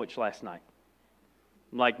sandwich last night.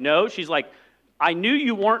 I'm like, no. She's like, I knew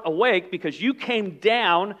you weren't awake because you came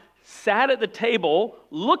down, sat at the table,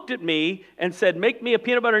 looked at me, and said, make me a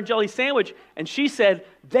peanut butter and jelly sandwich. And she said,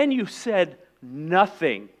 then you said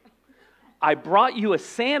nothing. I brought you a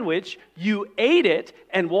sandwich, you ate it,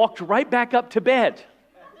 and walked right back up to bed.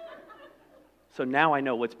 So now I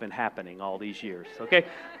know what's been happening all these years, okay?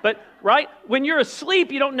 But, right, when you're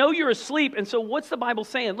asleep, you don't know you're asleep. And so what's the Bible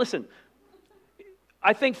saying? Listen,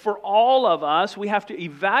 I think for all of us, we have to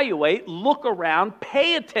evaluate, look around,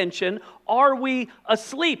 pay attention. Are we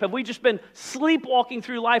asleep? Have we just been sleepwalking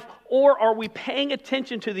through life, or are we paying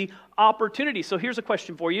attention to the opportunity? So here's a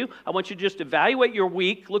question for you. I want you to just evaluate your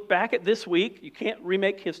week. Look back at this week. You can't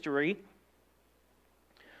remake history.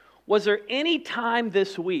 Was there any time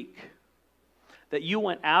this week that you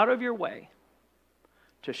went out of your way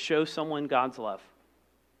to show someone God's love?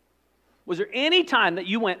 Was there any time that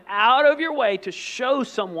you went out of your way to show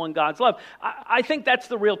someone God's love? I think that's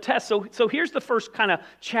the real test. So here's the first kind of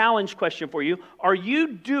challenge question for you. Are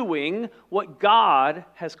you doing what God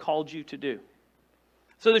has called you to do?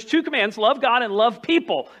 So there's two commands, love God and love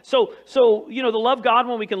people. So you know, the love God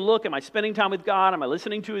one, we can look, am I spending time with God? Am I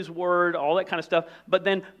listening to His Word? All that kind of stuff. But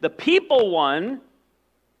then the people one,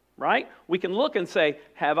 right? We can look and say,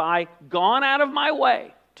 have I gone out of my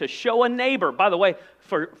way to show a neighbor? By the way,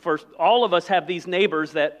 for all of us have these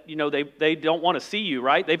neighbors that, you know, they don't want to see you,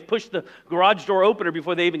 right? They've pushed the garage door opener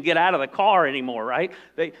before they even get out of the car anymore, right?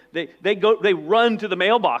 They run to the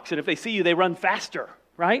mailbox, and if they see you, they run faster,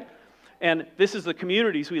 right? And this is the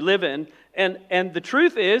communities we live in. And the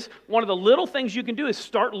truth is, one of the little things you can do is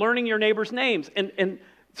start learning your neighbors' names. And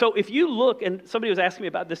so if you look, and somebody was asking me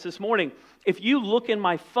about this morning, if you look in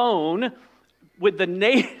my phone with the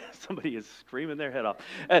name, somebody is screaming their head off.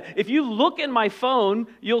 If you look in my phone,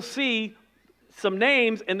 you'll see some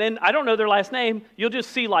names, and then I don't know their last name. You'll just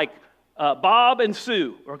see like Bob and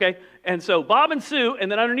Sue, okay? And so Bob and Sue,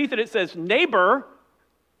 and then underneath it says neighbor,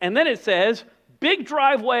 and then it says big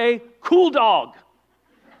driveway, cool dog.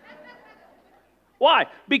 Why?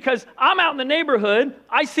 Because I'm out in the neighborhood,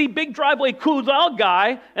 I see big driveway, cool dog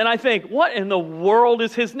guy, and I think, what in the world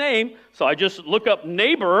is his name? So I just look up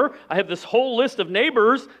neighbor. I have this whole list of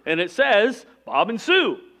neighbors, and it says Bob and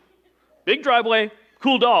Sue. Big driveway,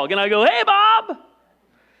 cool dog. And I go, hey, Bob.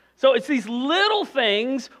 So it's these little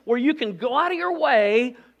things where you can go out of your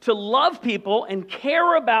way to love people and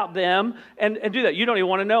care about them and do that. You don't even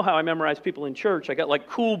want to know how I memorize people in church. I got like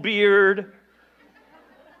cool beard.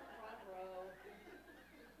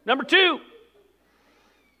 Number 2,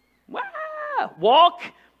 walk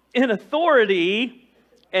in authority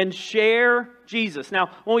and share Jesus. Now,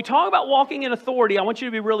 when we talk about walking in authority, I want you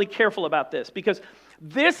to be really careful about this, because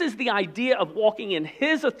this is the idea of walking in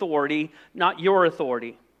His authority, not your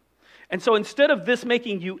authority. And so instead of this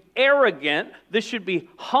making you arrogant, this should be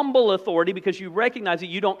humble authority, because you recognize that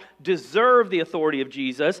you don't deserve the authority of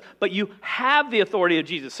Jesus, but you have the authority of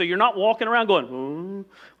Jesus. So you're not walking around going,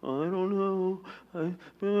 I don't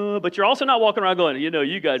know. But you're also not walking around going, you know,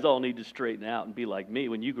 you guys all need to straighten out and be like me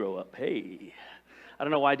when you grow up. Hey, I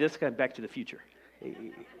don't know why this got Back to the Future. Hey.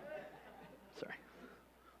 Sorry.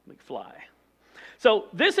 McFly. So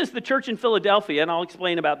this is the church in Philadelphia, and I'll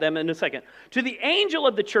explain about them in a second. To the angel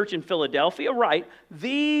of the church in Philadelphia, write,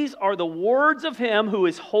 these are the words of Him who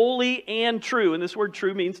is holy and true. And this word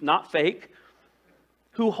true means not fake.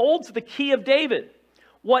 Who holds the key of David.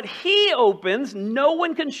 What He opens, no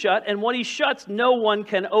one can shut, and what He shuts, no one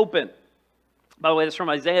can open. By the way, that's from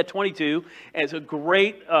Isaiah 22, and it's a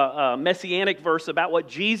great messianic verse about what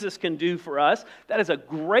Jesus can do for us. That is a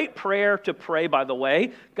great prayer to pray, by the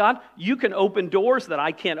way. God, you can open doors that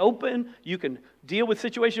I can't open. You can deal with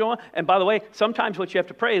situations you want. And by the way, sometimes what you have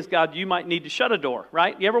to pray is, God, you might need to shut a door,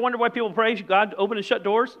 right? You ever wonder why people pray, God, open and shut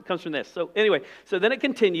doors? It comes from this. So anyway, so then it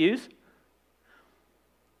continues.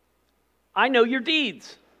 I know your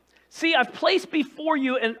deeds. See, I've placed before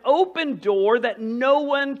you an open door that no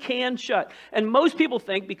one can shut. And most people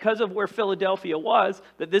think, because of where Philadelphia was,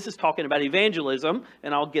 that this is talking about evangelism,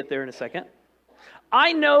 and I'll get there in a second.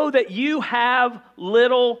 I know that you have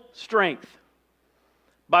little strength.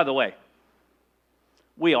 By the way,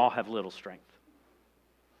 we all have little strength.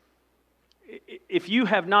 If you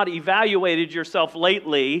have not evaluated yourself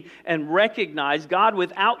lately and recognized, God,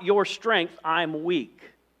 without your strength, I'm weak.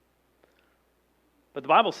 But the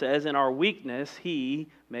Bible says, in our weakness, He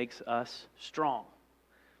makes us strong.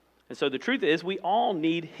 And so the truth is, we all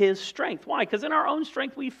need His strength. Why? Because in our own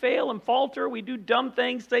strength, we fail and falter. We do dumb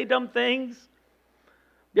things, say dumb things.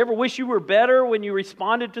 You ever wish you were better when you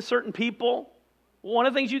responded to certain people? One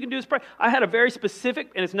of the things you can do is pray. I had a very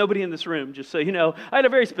specific, and it's nobody in this room, just so you know. I had a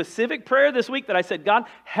very specific prayer this week that I said, God,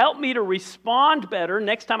 help me to respond better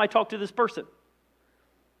next time I talk to this person.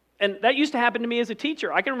 And that used to happen to me as a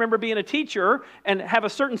teacher. I can remember being a teacher and have a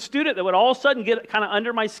certain student that would all of a sudden get kind of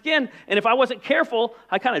under my skin. And if I wasn't careful,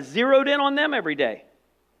 I kind of zeroed in on them every day.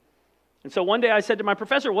 And so one day I said to my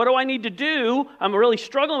professor, what do I need to do? I'm really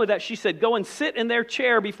struggling with that. She said, go and sit in their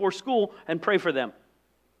chair before school and pray for them.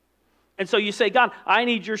 And so you say, God, I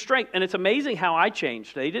need your strength. And it's amazing how I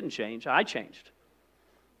changed. They didn't change. I changed.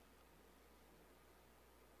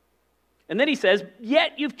 And then he says,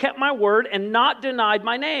 yet you've kept my word and not denied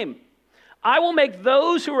my name. I will make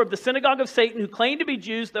those who are of the synagogue of Satan, who claim to be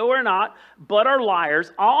Jews, though are not, but are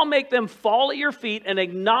liars, I'll make them fall at your feet and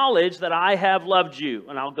acknowledge that I have loved you.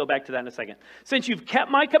 And I'll go back to that in a second. Since you've kept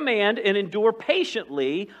my command and endure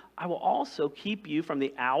patiently, I will also keep you from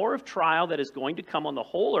the hour of trial that is going to come on the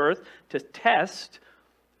whole earth to test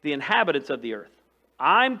the inhabitants of the earth.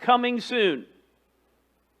 I'm coming soon.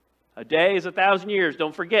 A day is 1,000 years.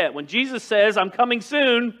 Don't forget, when Jesus says, I'm coming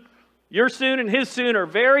soon, your soon and his soon are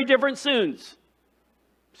very different soons.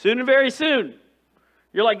 Soon and very soon.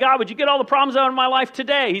 You're like, God, would you get all the problems out of my life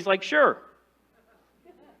today? He's like, sure.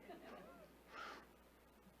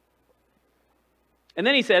 And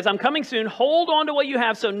then he says, I'm coming soon. Hold on to what you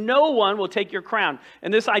have so no one will take your crown.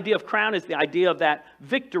 And this idea of crown is the idea of that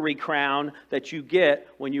victory crown that you get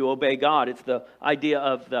when you obey God. It's the idea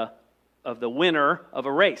of the winner of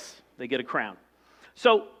a race. They get a crown.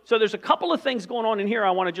 So there's a couple of things going on in here I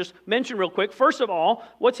want to just mention real quick. First of all,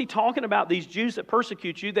 what's he talking about, these Jews that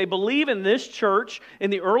persecute you? They believe in this church, in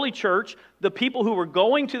the early church, the people who were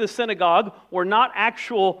going to the synagogue were not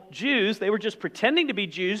actual Jews. They were just pretending to be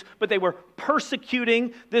Jews, but they were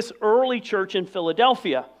persecuting this early church in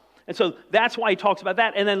Philadelphia. And so that's why he talks about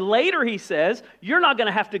that. And then later he says, you're not going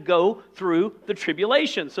to have to go through the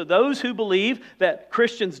tribulation. So those who believe that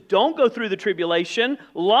Christians don't go through the tribulation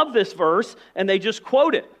love this verse, and they just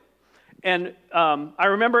quote it. And I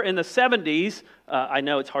remember in the 70s, I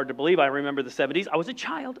know it's hard to believe, I remember the 70s. I was a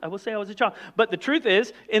child. I will say I was a child. But the truth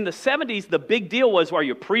is, in the 70s, the big deal was, are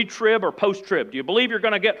you pre-trib or post-trib? Do you believe you're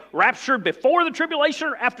going to get raptured before the tribulation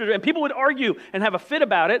or after? And people would argue and have a fit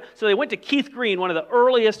about it. So they went to Keith Green, one of the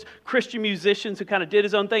earliest Christian musicians who kind of did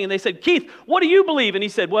his own thing. And they said, Keith, what do you believe? And he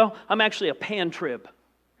said, well, I'm actually a pan-trib.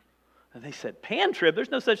 And they said, pan-trib?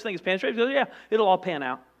 There's no such thing as pan-trib. He goes, yeah, it'll all pan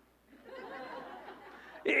out.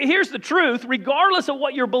 Here's the truth. Regardless of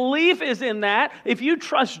what your belief is in that, if you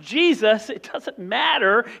trust Jesus, it doesn't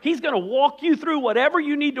matter. He's going to walk you through whatever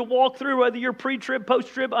you need to walk through, whether you're pre-trib,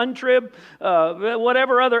 post-trib, untrib,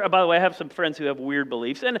 whatever other. By the way, I have some friends who have weird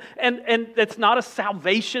beliefs, and it's not a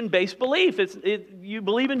salvation-based belief. You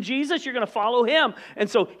believe in Jesus, you're going to follow Him, and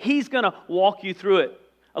so He's going to walk you through it.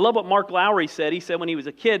 I love what Mark Lowry said. He said when he was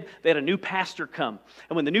a kid, they had a new pastor come.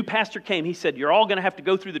 And when the new pastor came, he said, you're all going to have to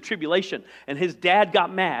go through the tribulation. And his dad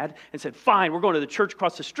got mad and said, fine, we're going to the church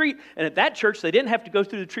across the street. And at that church, they didn't have to go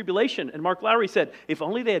through the tribulation. And Mark Lowry said, if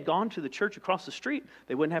only they had gone to the church across the street,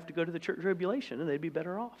 they wouldn't have to go to the church tribulation and they'd be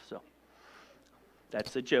better off. So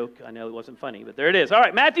that's a joke. I know it wasn't funny, but there it is. All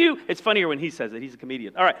right, Matthew, it's funnier when he says it. He's a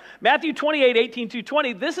comedian. All right, Matthew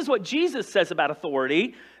 28:18-20. This is what Jesus says about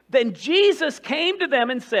authority. Then Jesus came to them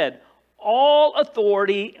and said, all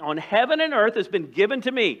authority on heaven and earth has been given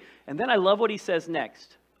to me. And then I love what he says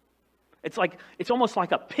next. It's almost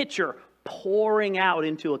like a pitcher pouring out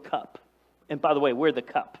into a cup. And by the way, we're the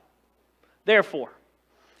cup. Therefore,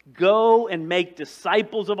 go and make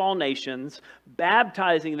disciples of all nations,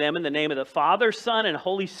 baptizing them in the name of the Father, Son, and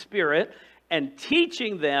Holy Spirit, and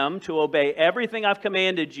teaching them to obey everything I've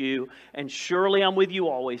commanded you, and surely I'm with you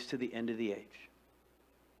always to the end of the age.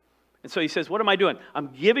 And so he says, what am I doing? I'm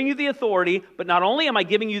giving you the authority, but not only am I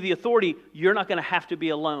giving you the authority, you're not going to have to be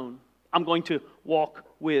alone. I'm going to walk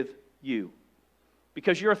with you.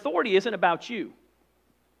 Because your authority isn't about you.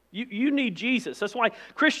 You need Jesus. That's why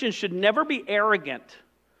Christians should never be arrogant.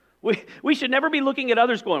 We should never be looking at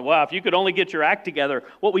others going, wow, if you could only get your act together.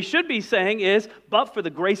 What we should be saying is, but for the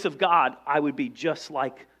grace of God, I would be just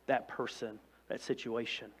like that person, that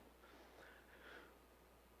situation.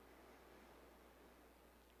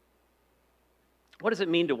 What does it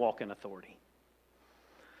mean to walk in authority?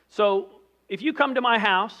 So, if you come to my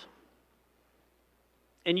house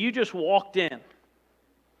and you just walked in,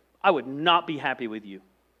 I would not be happy with you.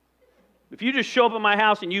 If you just show up at my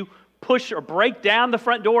house and you push or break down the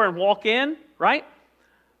front door and walk in, right?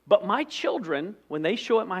 But my children, when they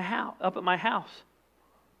show up at my house,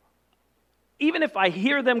 even if I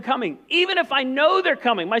hear them coming, even if I know they're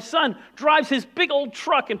coming, my son drives his big old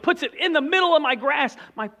truck and puts it in the middle of my grass,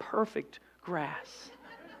 my perfect grass,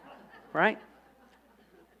 right?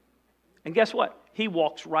 And guess what? He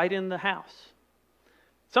walks right in the house.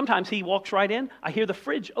 Sometimes he walks right in. I hear the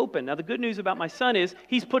fridge open. Now, the good news about my son is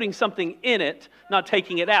he's putting something in it, not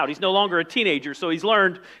taking it out. He's no longer a teenager, so he's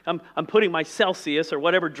learned I'm putting my Celsius or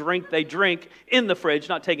whatever drink they drink in the fridge,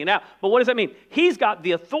 not taking it out. But what does that mean? He's got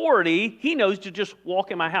the authority. He knows to just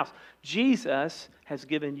walk in my house. Jesus has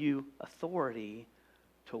given you authority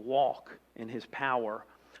to walk in his power.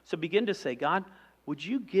 So begin to say, God, would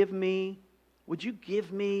you give me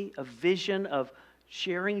a vision of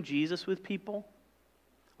sharing Jesus with people?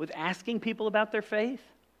 With asking people about their faith?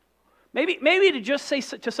 Maybe to just say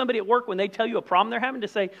to somebody at work when they tell you a problem they're having, to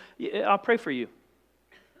say, yeah, I'll pray for you.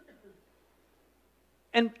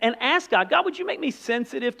 And ask God, would you make me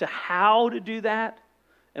sensitive to how to do that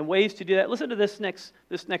and ways to do that? Listen to this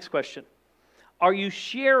next question. Are you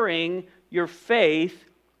sharing your faith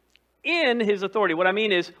in his authority? What I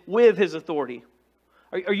mean is with his authority.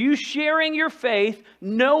 Are you sharing your faith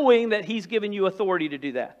knowing that he's given you authority to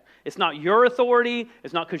do that? It's not your authority.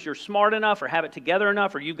 It's not because you're smart enough or have it together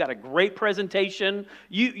enough or you've got a great presentation.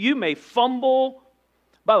 You may fumble.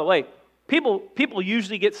 By the way, people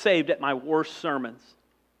usually get saved at my worst sermons.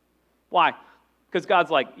 Why? Because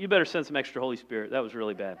God's like, you better send some extra Holy Spirit. That was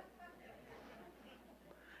really bad.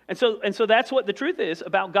 And so that's what the truth is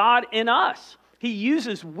about God in us. He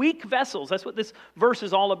uses weak vessels. That's what this verse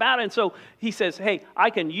is all about. And so he says, hey, I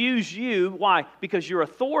can use you. Why? Because your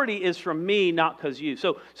authority is from me, not because you.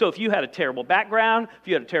 So if you had a terrible background, if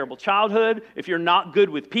you had a terrible childhood, if you're not good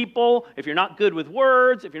with people, if you're not good with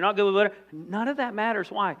words, if you're not good with whatever, none of that matters.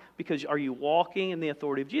 Why? Because are you walking in the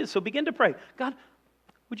authority of Jesus? So begin to pray. God,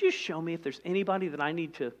 would you show me if there's anybody that I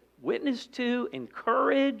need to witness to,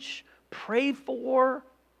 encourage, pray for?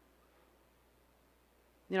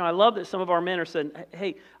 You know, I love that some of our men are saying,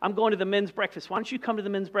 hey, I'm going to the men's breakfast. Why don't you come to the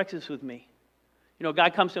men's breakfast with me? You know, a guy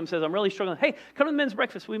comes to him and says, I'm really struggling. Hey, come to the men's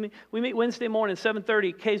breakfast. We meet Wednesday morning,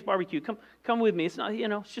 7:30, Kay's Barbecue. Come with me. It's not,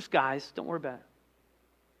 it's just guys. Don't worry about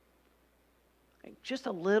it. Just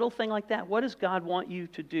a little thing like that. What does God want you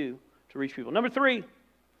to do to reach people? Number 3,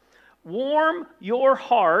 warm your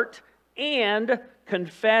heart and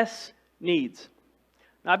confess needs.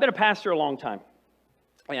 Now, I've been a pastor a long time.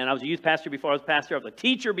 And I was a youth pastor before I was a pastor. I was a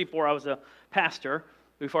teacher before I was a pastor.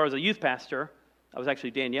 Before I was a youth pastor, I was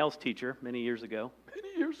actually Danielle's teacher many years ago.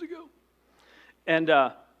 And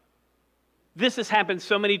this has happened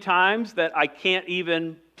so many times that I can't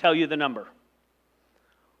even tell you the number.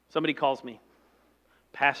 Somebody calls me,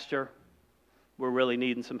 Pastor, we're really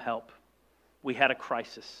needing some help. We had a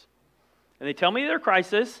crisis. And they tell me their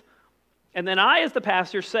crisis, and then I, as the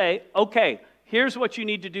pastor, say, okay, here's what you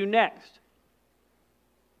need to do next.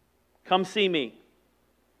 Come see me.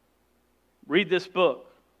 Read this book.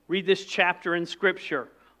 Read this chapter in Scripture.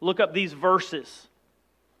 Look up these verses.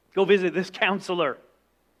 Go visit this counselor.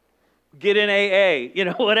 Get in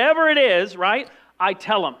AA. Whatever it is, right? I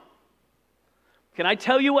tell them. Can I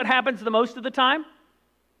tell you what happens the most of the time?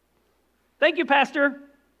 Thank you, Pastor.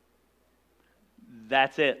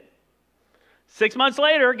 That's it. 6 months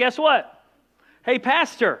later, guess what? Hey,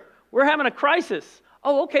 Pastor, we're having a crisis.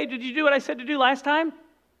 Oh, okay. Did you do what I said to do last time?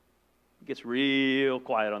 It gets real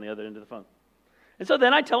quiet on the other end of the phone. And so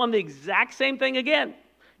then I tell them the exact same thing again.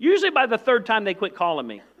 Usually by the 3rd time they quit calling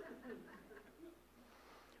me.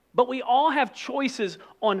 But we all have choices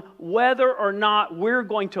on whether or not we're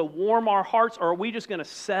going to warm our hearts, or are we just going to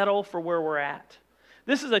settle for where we're at.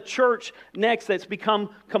 This is a church next that's become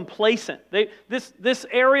complacent. This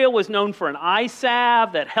area was known for an eye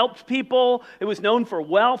salve that helped people. It was known for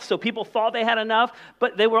wealth, so people thought they had enough.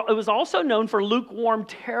 But it was also known for lukewarm,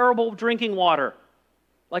 terrible drinking water,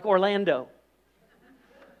 like Orlando.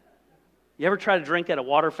 You ever try to drink at a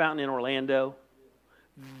water fountain in Orlando?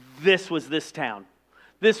 This was this town.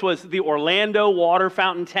 This was the Orlando water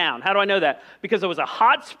fountain town. How do I know that? Because there was a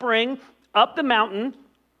hot spring up the mountain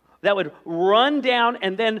that would run down,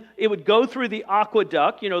 and then it would go through the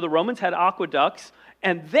aqueduct. The Romans had aqueducts,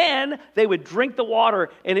 and then they would drink the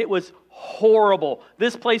water, and it was horrible.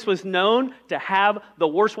 This place was known to have the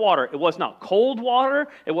worst water. It was not cold water.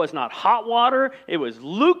 It was not hot water. It was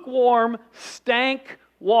lukewarm, stank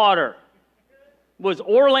water. It was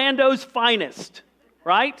Orlando's finest.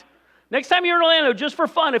 right? Next time you're in Orlando, just for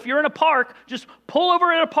fun, if you're in a park, just pull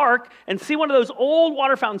over in a park and see one of those old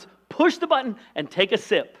water fountains, push the button, and take a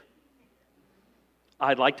sip.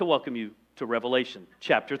 I'd like to welcome you to Revelation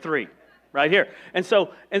chapter 3, right here. And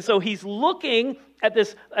so he's looking at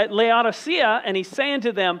this at Laodicea, and he's saying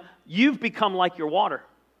to them, you've become like your water.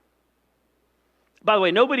 By the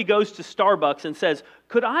way, nobody goes to Starbucks and says,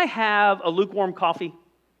 could I have a lukewarm coffee?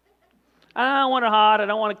 I don't want it hot, I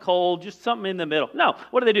don't want it cold, just something in the middle. No,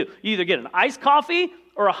 what do? You either get an iced coffee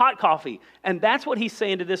or a hot coffee. And that's what he's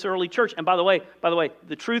saying to this early church. And by the way,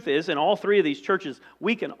 the truth is, in all three of these churches,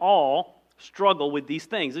 we can all struggle with these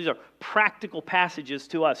things. These are practical passages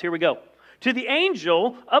to us. Here we go. To the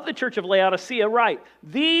angel of the church of Laodicea write,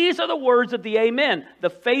 these are the words of the Amen, the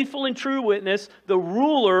faithful and true witness, the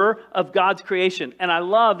ruler of God's creation. And I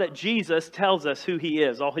love that Jesus tells us who he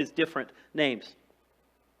is, all his different names.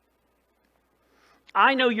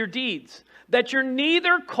 I know your deeds, that you're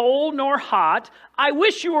neither cold nor hot. I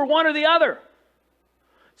wish you were one or the other.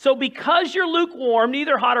 So because you're lukewarm,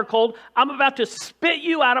 neither hot or cold, I'm about to spit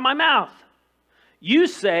you out of my mouth. You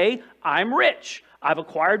say, I'm rich. I've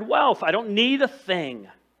acquired wealth. I don't need a thing.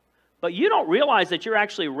 But you don't realize that you're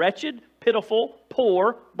actually wretched, pitiful,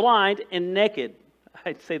 poor, blind, and naked.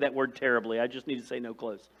 I say that word terribly. I just need to say no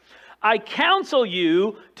clothes. I counsel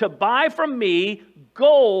you to buy from me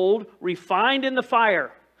gold refined in the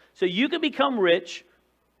fire, so you can become rich,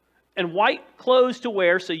 and white clothes to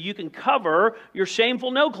wear so you can cover your shameful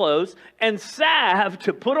no clothes, and salve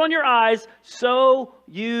to put on your eyes so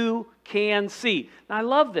you can see. Now, I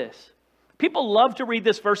love this. People love to read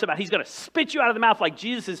this verse about he's going to spit you out of the mouth like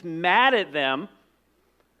Jesus is mad at them.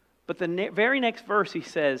 But the very next verse he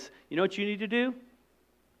says, you know what you need to do?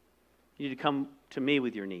 You need to come to me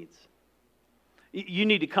with your needs. You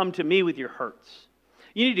need to come to me with your hurts.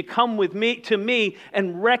 You need to come to me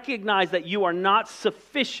and recognize that you are not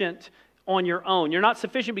sufficient on your own. You're not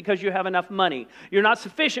sufficient because you have enough money. You're not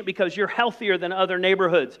sufficient because you're healthier than other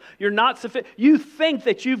neighborhoods. You're not sufficient. You think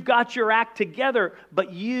that you've got your act together,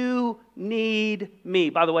 but you need me.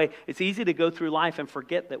 By the way, it's easy to go through life and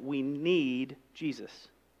forget that we need Jesus.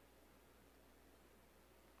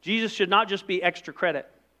 Jesus should not just be extra credit.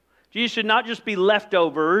 Jesus should not just be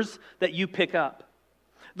leftovers that you pick up.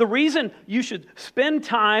 The reason you should spend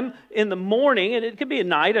time in the morning, and it could be at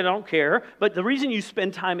night, I don't care, but the reason you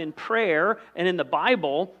spend time in prayer and in the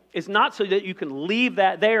Bible is not so that you can leave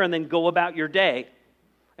that there and then go about your day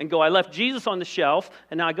and go, I left Jesus on the shelf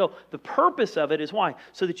and now I go. The purpose of it is why?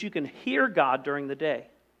 So that you can hear God during the day,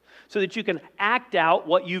 so that you can act out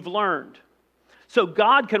what you've learned. So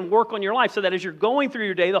God can work on your life so that as you're going through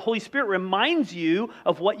your day, the Holy Spirit reminds you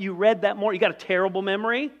of what you read that morning. You got a terrible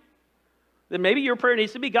memory? Then maybe your prayer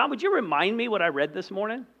needs to be, God, would you remind me what I read this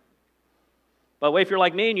morning? By the way, if you're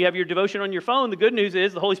like me and you have your devotion on your phone, the good news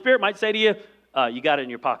is the Holy Spirit might say to you, you got it in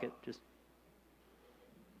your pocket. Just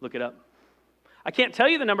look it up. I can't tell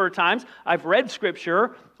you the number of times I've read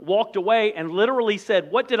Scripture, walked away, and literally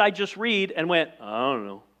said, what did I just read? And went, I don't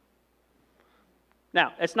know.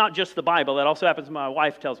 Now, it's not just the Bible. That also happens when my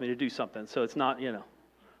wife tells me to do something. So it's not,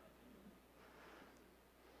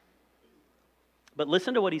 But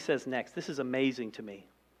listen to what he says next. This is amazing to me.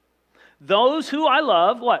 Those who I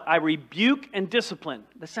love, what? I rebuke and discipline.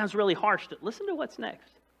 That sounds really harsh. Listen to what's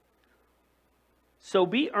next. So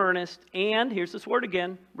be earnest and, here's this word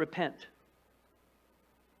again, repent.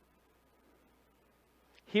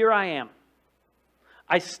 Here I am.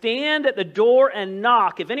 I stand at the door and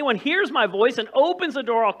knock. If anyone hears my voice and opens the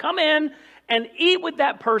door, I'll come in and eat with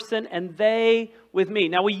that person and they with me.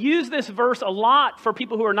 Now, we use this verse a lot for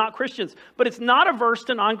people who are not Christians, but it's not a verse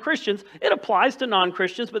to non-Christians. It applies to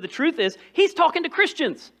non-Christians, but the truth is, he's talking to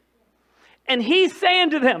Christians. And he's saying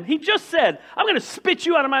to them, he just said, I'm going to spit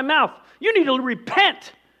you out of my mouth. You need to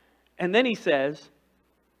repent. And then he says,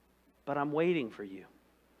 but I'm waiting for you.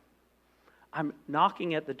 I'm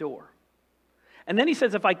knocking at the door. And then he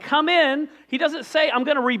says, if I come in, he doesn't say, I'm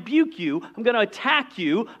going to rebuke you, I'm going to attack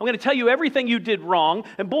you, I'm going to tell you everything you did wrong,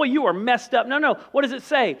 and boy, you are messed up. No. What does it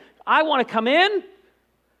say? I want to come in,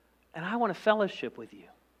 and I want to fellowship with you.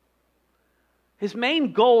 His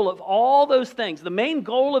main goal of all those things, the main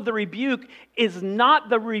goal of the rebuke is not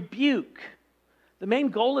the rebuke. The main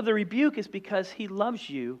goal of the rebuke is because he loves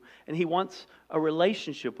you, and he wants a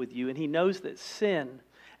relationship with you, and he knows that sin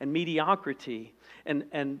and mediocrity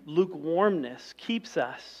and lukewarmness keeps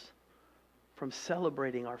us from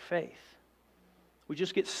celebrating our faith. We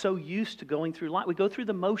just get so used to going through life. We go through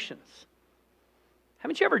the motions.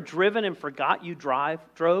 Haven't you ever driven and forgot you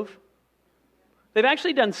drove? They've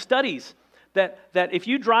actually done studies that if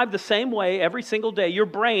you drive the same way every single day, your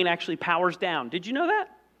brain actually powers down. Did you know that?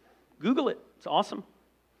 Google it. It's awesome.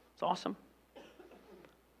 It's awesome.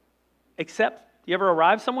 Except, you ever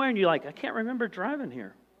arrive somewhere and you're like, I can't remember driving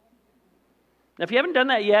here. Now, if you haven't done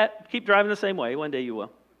that yet, keep driving the same way. One day you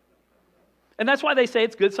will. And that's why they say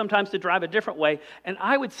it's good sometimes to drive a different way. And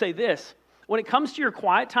I would say this, when it comes to your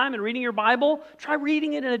quiet time and reading your Bible, try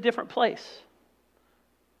reading it in a different place.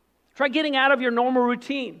 Try getting out of your normal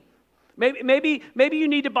routine. Maybe you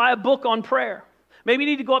need to buy a book on prayer. Maybe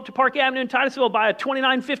you need to go up to Park Avenue in Titusville, buy a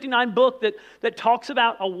 $29.59 book that talks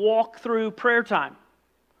about a walk through prayer time.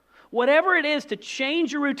 Whatever it is to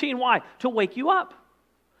change your routine. Why? To wake you up.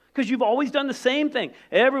 Because you've always done the same thing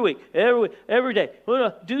every week, every day.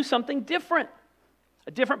 Do something different.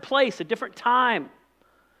 A different place, a different time.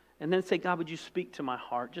 And then say, God, would you speak to my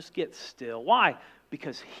heart? Just get still. Why?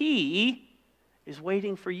 Because He is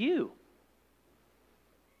waiting for you.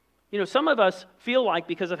 You know, some of us feel like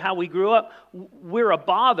because of how we grew up, we're a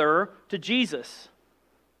bother to Jesus.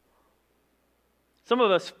 Some of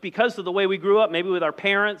us, because of the way we grew up, maybe with our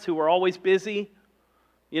parents who were always busy.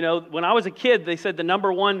 You know, when I was a kid, they said the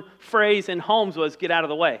number one phrase in homes was, get out of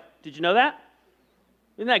the way. Did you know that?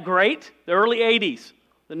 Isn't that great? The early 80s.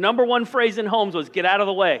 The number one phrase in homes was, get out of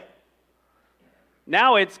the way.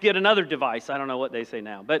 Now it's get another device. I don't know what they say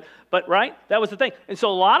now. But right? That was the thing. And so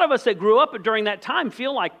a lot of us that grew up during that time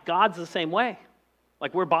feel like God's the same way.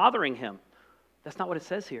 Like we're bothering Him. That's not what it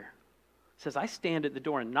says here. It says, I stand at the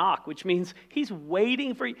door and knock, which means He's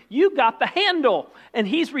waiting for you. You got the handle. And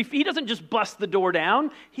He doesn't just bust the door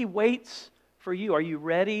down. He waits for you. Are you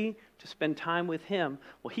ready to spend time with Him?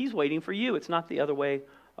 Well, He's waiting for you. It's not the other way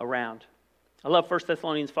around. I love 1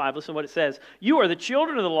 Thessalonians 5. Listen to what it says. You are the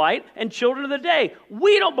children of the light and children of the day.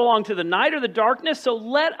 We don't belong to the night or the darkness, so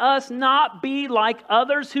let us not be like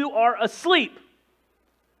others who are asleep.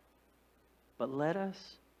 But let us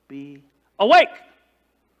be awake.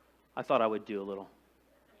 I thought I would do a little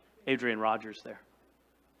Adrian Rogers there.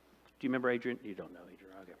 Do you remember Adrian? You don't know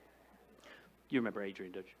Adrian. Okay. You remember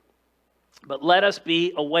Adrian, don't you? But let us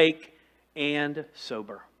be awake and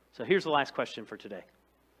sober. So here's the last question for today.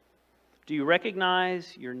 Do you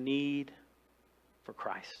recognize your need for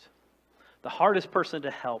Christ? The hardest person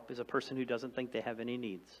to help is a person who doesn't think they have any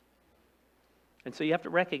needs. And so you have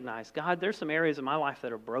to recognize, God, there's some areas in my life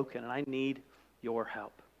that are broken and I need your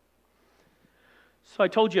help. So I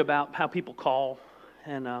told you about how people call,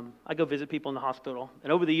 and I go visit people in the hospital.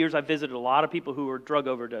 And over the years, I've visited a lot of people who were drug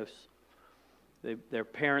overdose. Their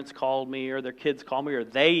parents called me, or their kids called me, or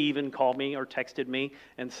they even called me or texted me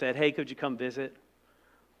and said, hey, could you come visit?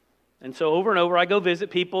 And so over and over, I go visit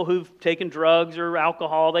people who've taken drugs or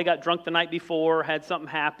alcohol. They got drunk the night before, had something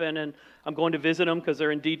happen, and I'm going to visit them because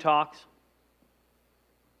they're in detox.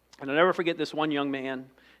 And I'll never forget this one young man.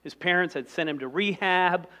 His parents had sent him to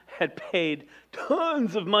rehab, had paid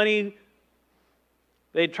tons of money.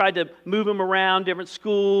 They tried to move him around different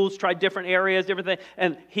schools, tried different areas, different things,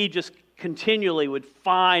 and he just continually would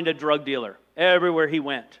find a drug dealer everywhere he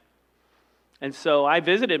went. And so I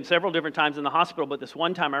visited him several different times in the hospital, but this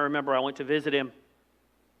one time I remember I went to visit him,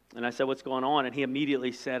 and I said, what's going on? And he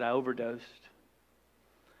immediately said, I overdosed.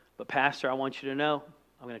 But Pastor, I want you to know,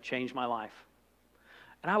 I'm going to change my life.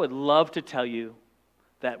 And I would love to tell you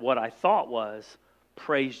that what I thought was,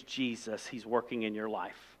 praise Jesus, He's working in your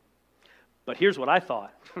life. But here's what I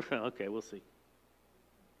thought. Okay, we'll see.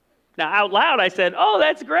 Now, out loud, I said, oh,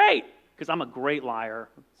 that's great, because I'm a great liar.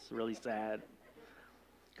 It's really sad.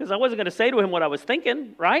 Because I wasn't going to say to him what I was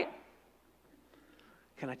thinking, right?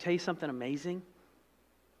 Can I tell you something amazing?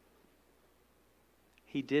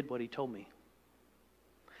 He did what he told me.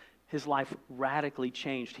 His life radically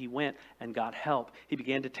changed. He went and got help. He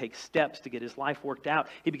began to take steps to get his life worked out.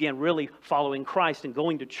 He began really following Christ and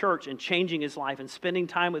going to church and changing his life and spending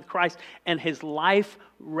time with Christ. And his life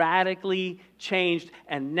radically changed.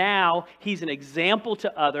 And now he's an example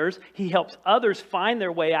to others. He helps others find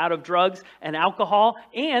their way out of drugs and alcohol.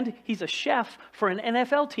 And he's a chef for an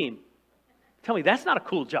NFL team. Tell me, that's not a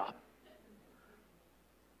cool job.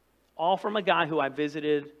 All from a guy who I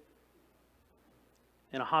visited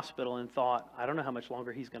in a hospital and thought, I don't know how much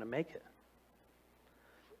longer he's going to make it.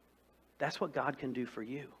 That's what God can do for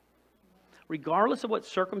you. Regardless of what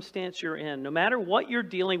circumstance you're in, no matter what you're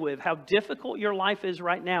dealing with, how difficult your life is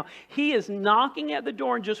right now, He is knocking at the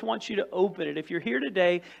door and just wants you to open it. If you're here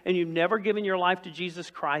today and you've never given your life to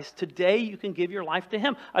Jesus Christ, today you can give your life to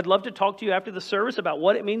Him. I'd love to talk to you after the service about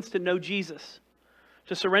what it means to know Jesus.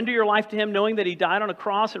 To surrender your life to Him, knowing that He died on a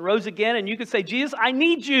cross and rose again, and you could say, Jesus, I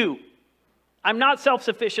need you. I'm not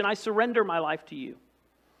self-sufficient. I surrender my life to you.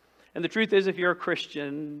 And the truth is, if you're a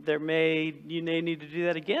Christian, you may need to do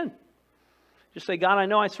that again. Just say, God, I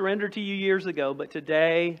know I surrendered to you years ago, but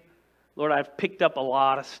today, Lord, I've picked up a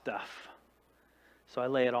lot of stuff. So I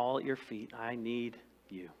lay it all at your feet. I need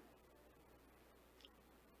you.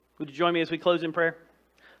 Would you join me as we close in prayer?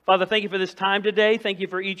 Father, thank you for this time today. Thank you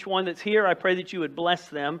for each one that's here. I pray that you would bless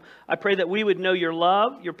them. I pray that we would know your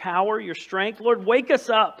love, your power, your strength. Lord, wake us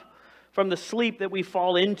up from the sleep that we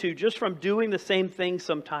fall into just from doing the same thing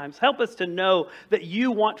sometimes. Help us to know that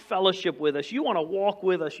you want fellowship with us. You want to walk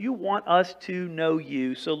with us. You want us to know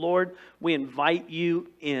you. So, Lord, we invite you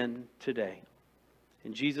in today.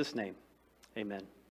 In Jesus' name, amen.